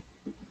worse movie,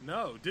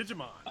 No,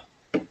 Digimon.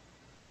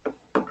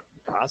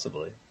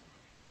 possibly.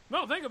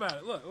 No, think about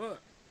it. Look.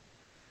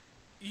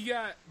 You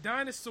got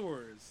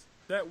dinosaurs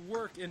that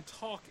work and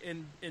talk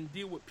and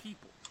deal with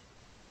people.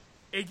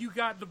 And you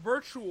got the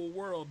virtual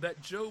world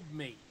that Job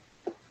made,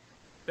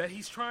 that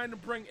he's trying to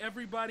bring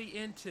everybody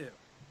into.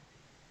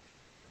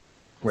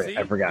 Wait, See?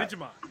 I forgot.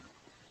 Digimon.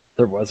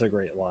 There was a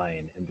great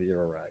line in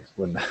Theodore Rex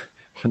when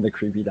the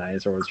creepy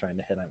dinosaur was trying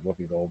to hit on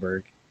Whoopi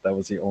Goldberg. That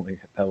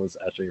was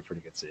actually a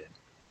pretty good scene.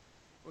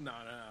 Well, no,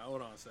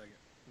 hold on a second.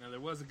 Now, there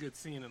was a good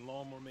scene in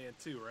Lawnmower Man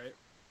 2,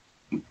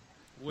 right?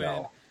 When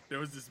No. there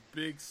was this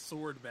big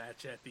sword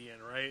match at the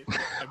end, right?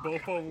 And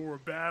both of them were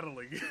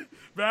battling.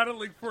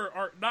 Battling for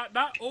art.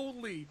 Not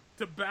only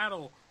to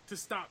battle to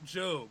stop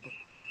Job,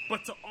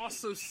 but to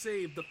also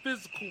save the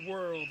physical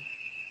world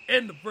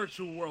and the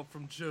virtual world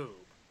from Job.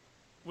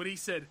 When he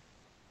said,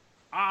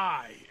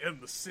 I am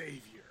the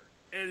savior.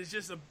 And it's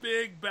just a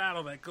big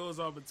battle that goes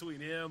on between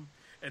him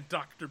and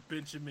Dr.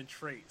 Benjamin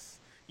Trace.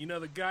 You know,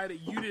 the guy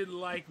that you didn't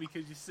like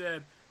because you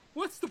said,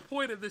 what's the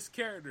point of this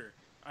character?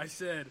 I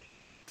said,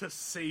 to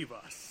save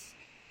us.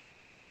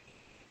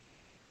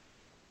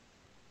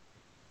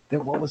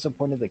 Then what was the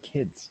point of the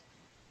kids?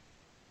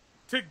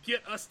 To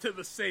get us to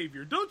the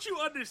savior. Don't you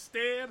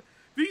understand?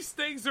 These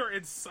things are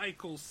in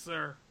cycles,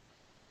 sir.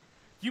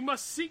 You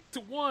must seek to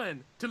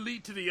one to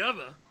lead to the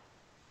other.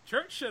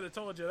 Church should have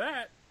told you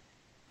that.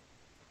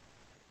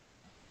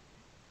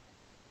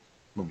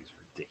 Movie's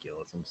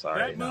ridiculous. I'm sorry.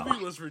 That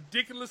movie was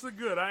ridiculously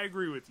good. I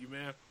agree with you,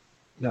 man.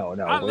 No.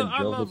 I when love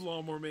Job was-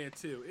 Lawnmower Man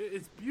too.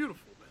 It's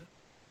beautiful, man.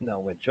 No,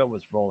 when Joe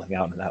was rolling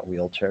out in that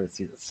wheelchair to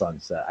see the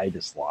sunset, I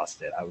just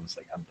lost it. I was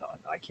like, I'm done.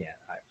 I can't.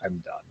 I'm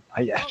done.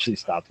 I Well, actually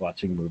stopped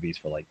watching movies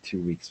for like 2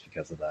 weeks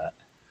because of that.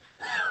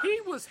 he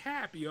was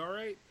happy, all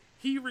right?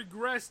 He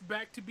regressed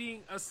back to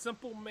being a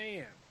simple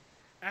man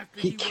after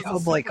He he was a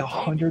killed like super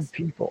 100 genius.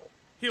 people.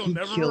 He'll He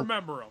never killed,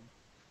 remember him.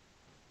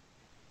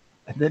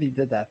 and then he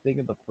did that thing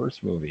in the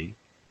first movie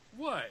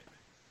What?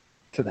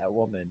 to that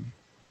woman.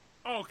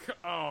 Oh,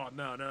 oh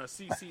no, no.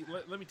 See,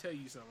 let me tell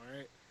you something, all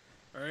right?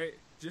 All right?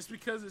 Just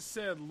because it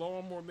said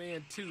Lawnmower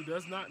Man 2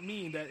 does not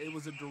mean that it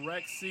was a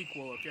direct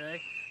sequel,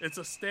 okay? It's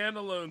a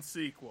standalone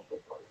sequel.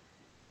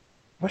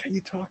 What are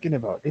you talking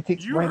about? It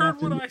takes You right heard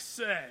after. what I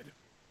said.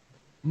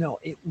 No,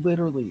 it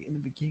literally in the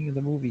beginning of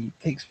the movie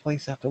takes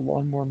place after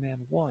Lawnmower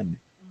Man 1.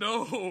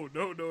 No,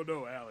 no, no,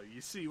 no, Allie.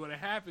 You see, what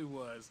happened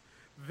was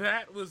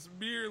that was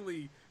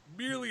merely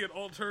an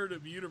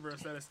alternative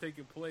universe that has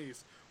taken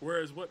place.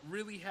 Whereas what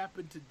really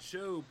happened to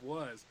Job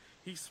was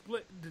he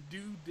split into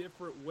two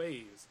different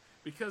ways.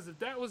 Because if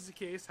that was the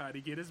case, how'd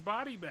he get his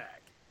body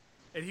back?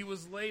 And he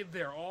was laid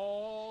there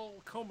all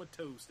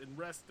comatose and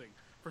resting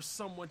for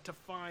someone to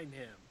find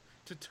him,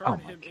 to Oh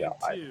turn my him God.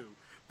 into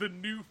the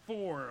new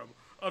form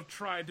of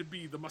trying to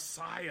be the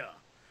Messiah.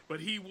 But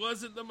he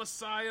wasn't the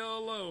Messiah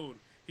alone.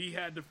 He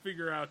had to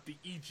figure out the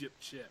Egypt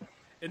chip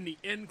in the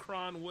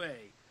Encron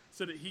way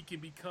so that he can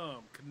become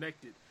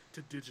connected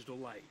to digital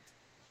light.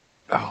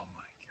 Oh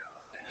my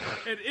God.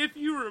 And if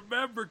you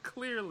remember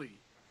clearly,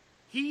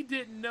 he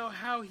didn't know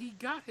how he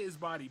got his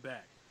body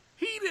back.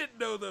 He didn't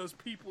know those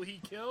people he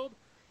killed,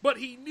 but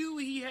he knew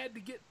he had to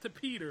get to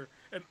Peter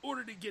in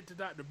order to get to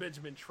Dr.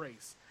 Benjamin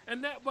Trace.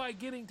 And that by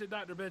getting to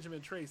Dr.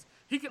 Benjamin Trace,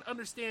 he could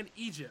understand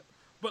Egypt.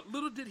 But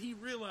little did he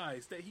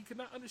realize that he could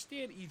not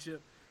understand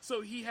Egypt, so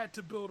he had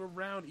to build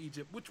around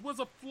Egypt, which was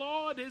a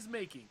flaw in his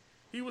making.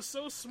 He was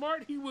so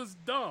smart, he was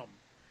dumb.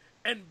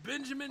 And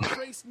Benjamin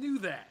Trace knew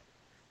that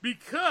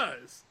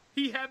because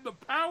he had the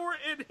power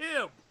in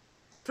him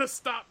to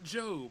stop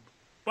Job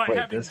by Wait,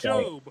 having this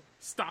guy- Job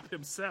stop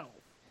himself.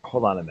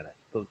 Hold on a minute.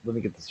 Let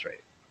me get this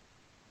straight.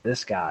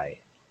 This guy,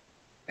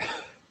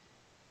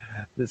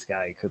 this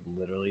guy could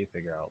literally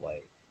figure out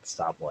like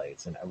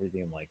stoplights and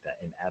everything like that,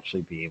 and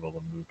actually be able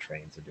to move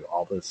trains and do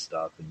all this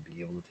stuff and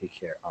be able to take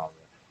care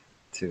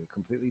to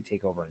completely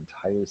take over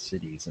entire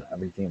cities and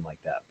everything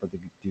like that. But the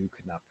dude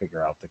could not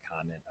figure out the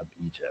continent of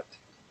Egypt.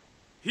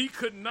 He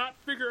could not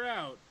figure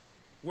out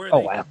where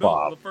Oh, they F built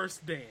off. the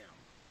first dam.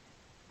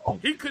 Oh,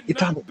 He could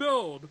it's not on-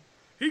 build.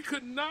 He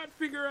could not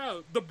figure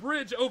out the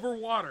bridge over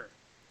water,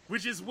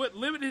 which is what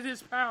limited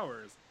his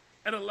powers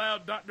and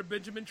allowed Dr.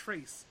 Benjamin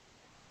Trace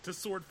to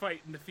sword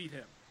fight and defeat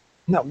him.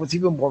 No, what's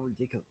even more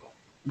ridiculous?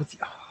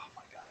 Oh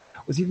my God!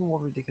 What's even more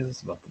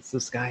ridiculous about this?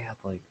 This guy had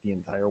like the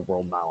entire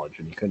world knowledge,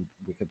 and he couldn't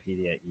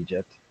Wikipedia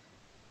Egypt.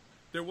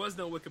 There was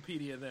no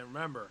Wikipedia then,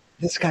 remember.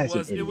 This guy's an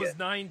It was idiot.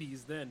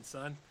 90s then,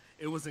 son.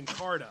 It was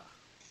Encarta.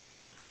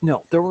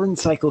 No, there were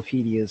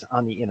encyclopedias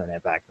on the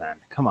internet back then.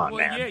 Come on,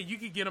 Well, man. yeah, you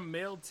could get them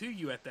mailed to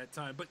you at that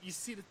time. But you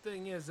see, the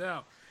thing is,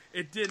 Al,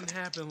 it didn't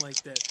happen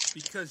like that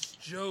because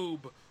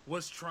Job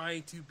was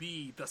trying to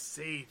be the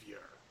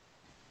savior.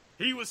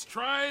 He was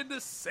trying to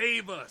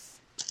save us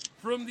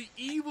from the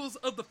evils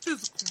of the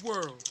physical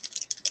world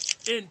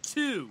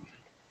into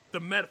the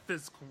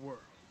metaphysical world.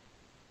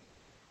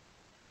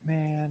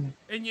 Man,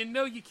 And you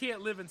know you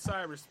can't live in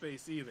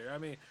cyberspace either. I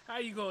mean, how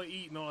you going to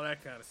eat and all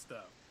that kind of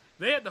stuff?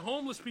 They had the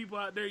homeless people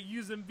out there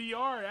using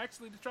VR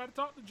actually to try to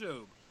talk to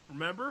Job.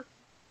 Remember?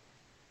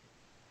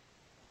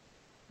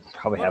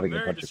 probably What having a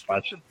very bunch of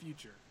destructive questions.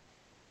 future.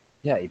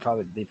 Yeah,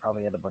 they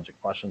probably had a bunch of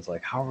questions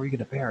like, "How are we going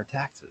to pay our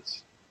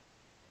taxes?"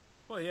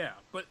 Well, yeah,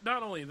 but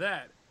not only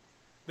that,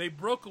 they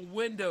broke a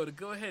window to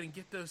go ahead and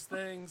get those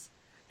things.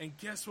 And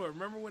guess what?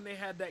 Remember when they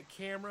had that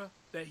camera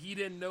that he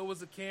didn't know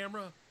was a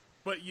camera,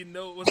 but you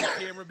know it was a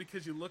camera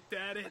because you looked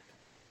at it?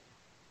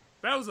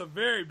 That was a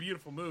very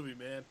beautiful movie,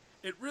 man.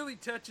 It really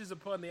touches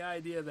upon the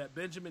idea that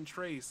Benjamin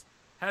Trace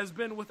has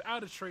been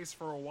without a trace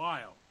for a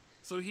while.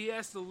 So he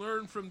has to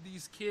learn from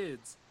these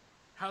kids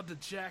how to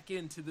jack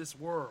into this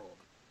world.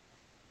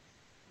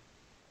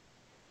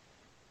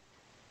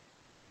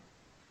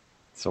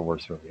 It's the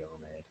worst movie ever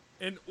made.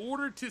 In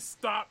order to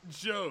stop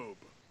Job.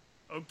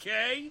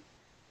 Okay?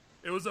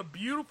 It was a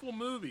beautiful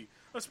movie,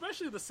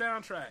 especially the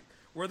soundtrack,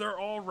 where they're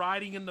all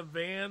riding in the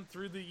van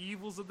through the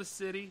evils of the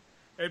city,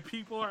 and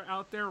people are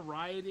out there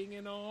rioting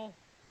and all.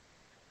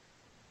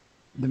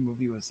 The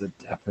movie was the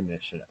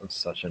definition of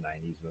such a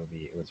 90s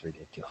movie. It was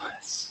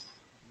ridiculous.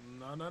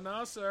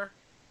 No, sir.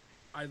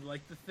 I'd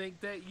like to think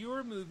that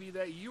your movie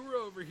that you were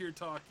over here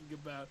talking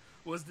about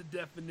was the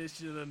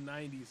definition of the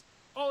 90s.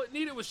 All it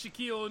needed was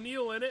Shaquille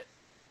O'Neal in it.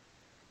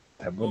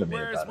 That Well, would have made it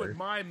whereas better. with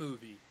my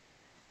movie,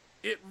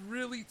 it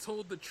really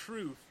told the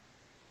truth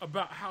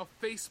about how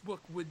Facebook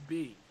would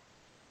be.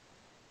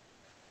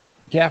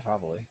 Yeah,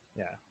 probably.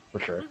 Yeah, for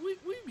sure.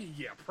 We mean,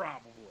 yeah,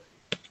 probably.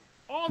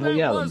 All Well, that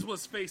yeah, was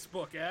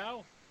Facebook,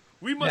 Al.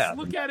 We must Yeah,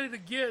 look at it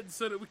again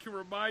so that we can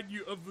remind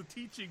you of the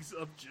teachings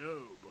of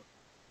Job.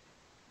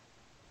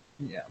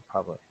 Yeah,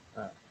 probably.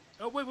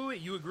 Oh,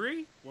 wait. You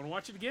agree? Want to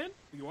watch it again?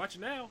 You can watch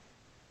it now.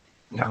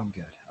 No, I'm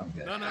good.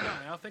 No.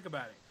 I'll think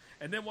about it.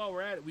 And then while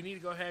we're at it, we need to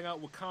go hang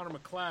out with Connor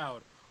McLeod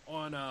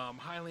on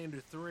Highlander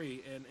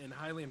 3 and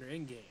Highlander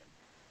Endgame.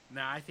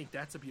 Now, I think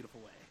that's a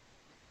beautiful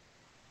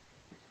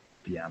way.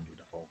 Beyond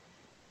beautiful.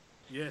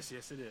 Yes,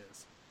 it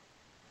is.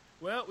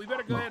 Well, we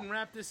better go ahead and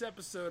wrap this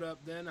episode up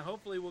then.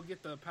 Hopefully we'll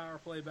get the power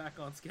play back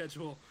on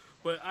schedule.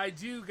 But I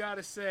do got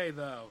to say,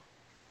 though,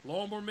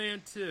 Lawnmower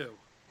Man 2,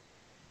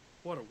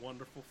 what a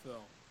wonderful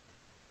film.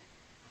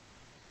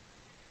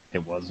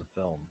 It was a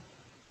film.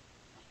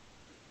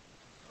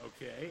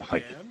 Okay,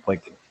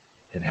 like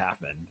it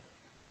happened.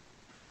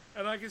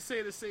 And I can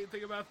say the same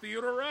thing about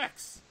Theodore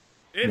Rex.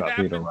 It No,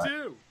 happened Theodore Rex.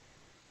 too.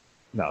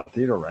 No,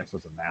 Theodore Rex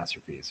was a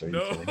masterpiece. Are you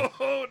kidding?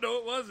 No,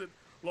 it wasn't.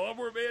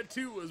 Lawnmower Man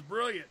 2 was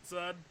brilliant,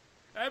 son.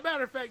 As a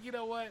matter of fact, you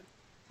know what?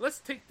 Let's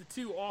take the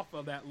 2 off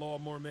of that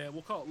Lawnmower Man.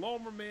 We'll call it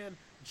Lawnmower Man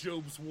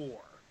Job's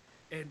War.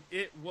 And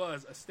it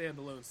was a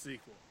standalone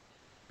sequel.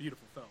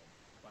 Beautiful film,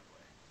 by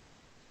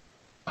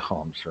the way.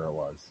 Oh, I'm sure it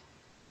was.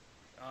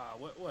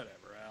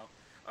 Whatever, Al.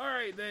 All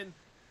right, then.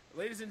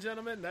 Ladies and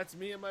gentlemen, that's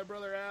me and my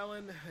brother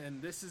Alan, and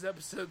this is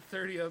episode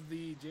 30 of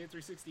the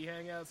J360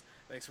 Hangouts.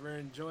 Thanks for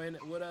enjoying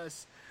it with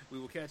us. We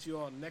will catch you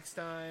all next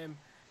time,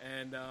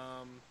 and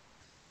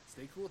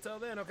stay cool till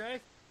then, okay?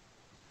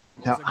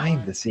 Now,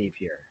 I'm the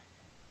savior.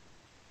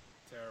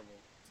 Terrible.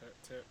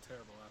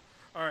 Terrible.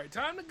 All right,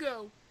 time to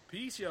go.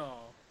 Peace,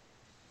 y'all.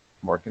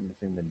 More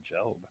convincing than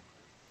Job.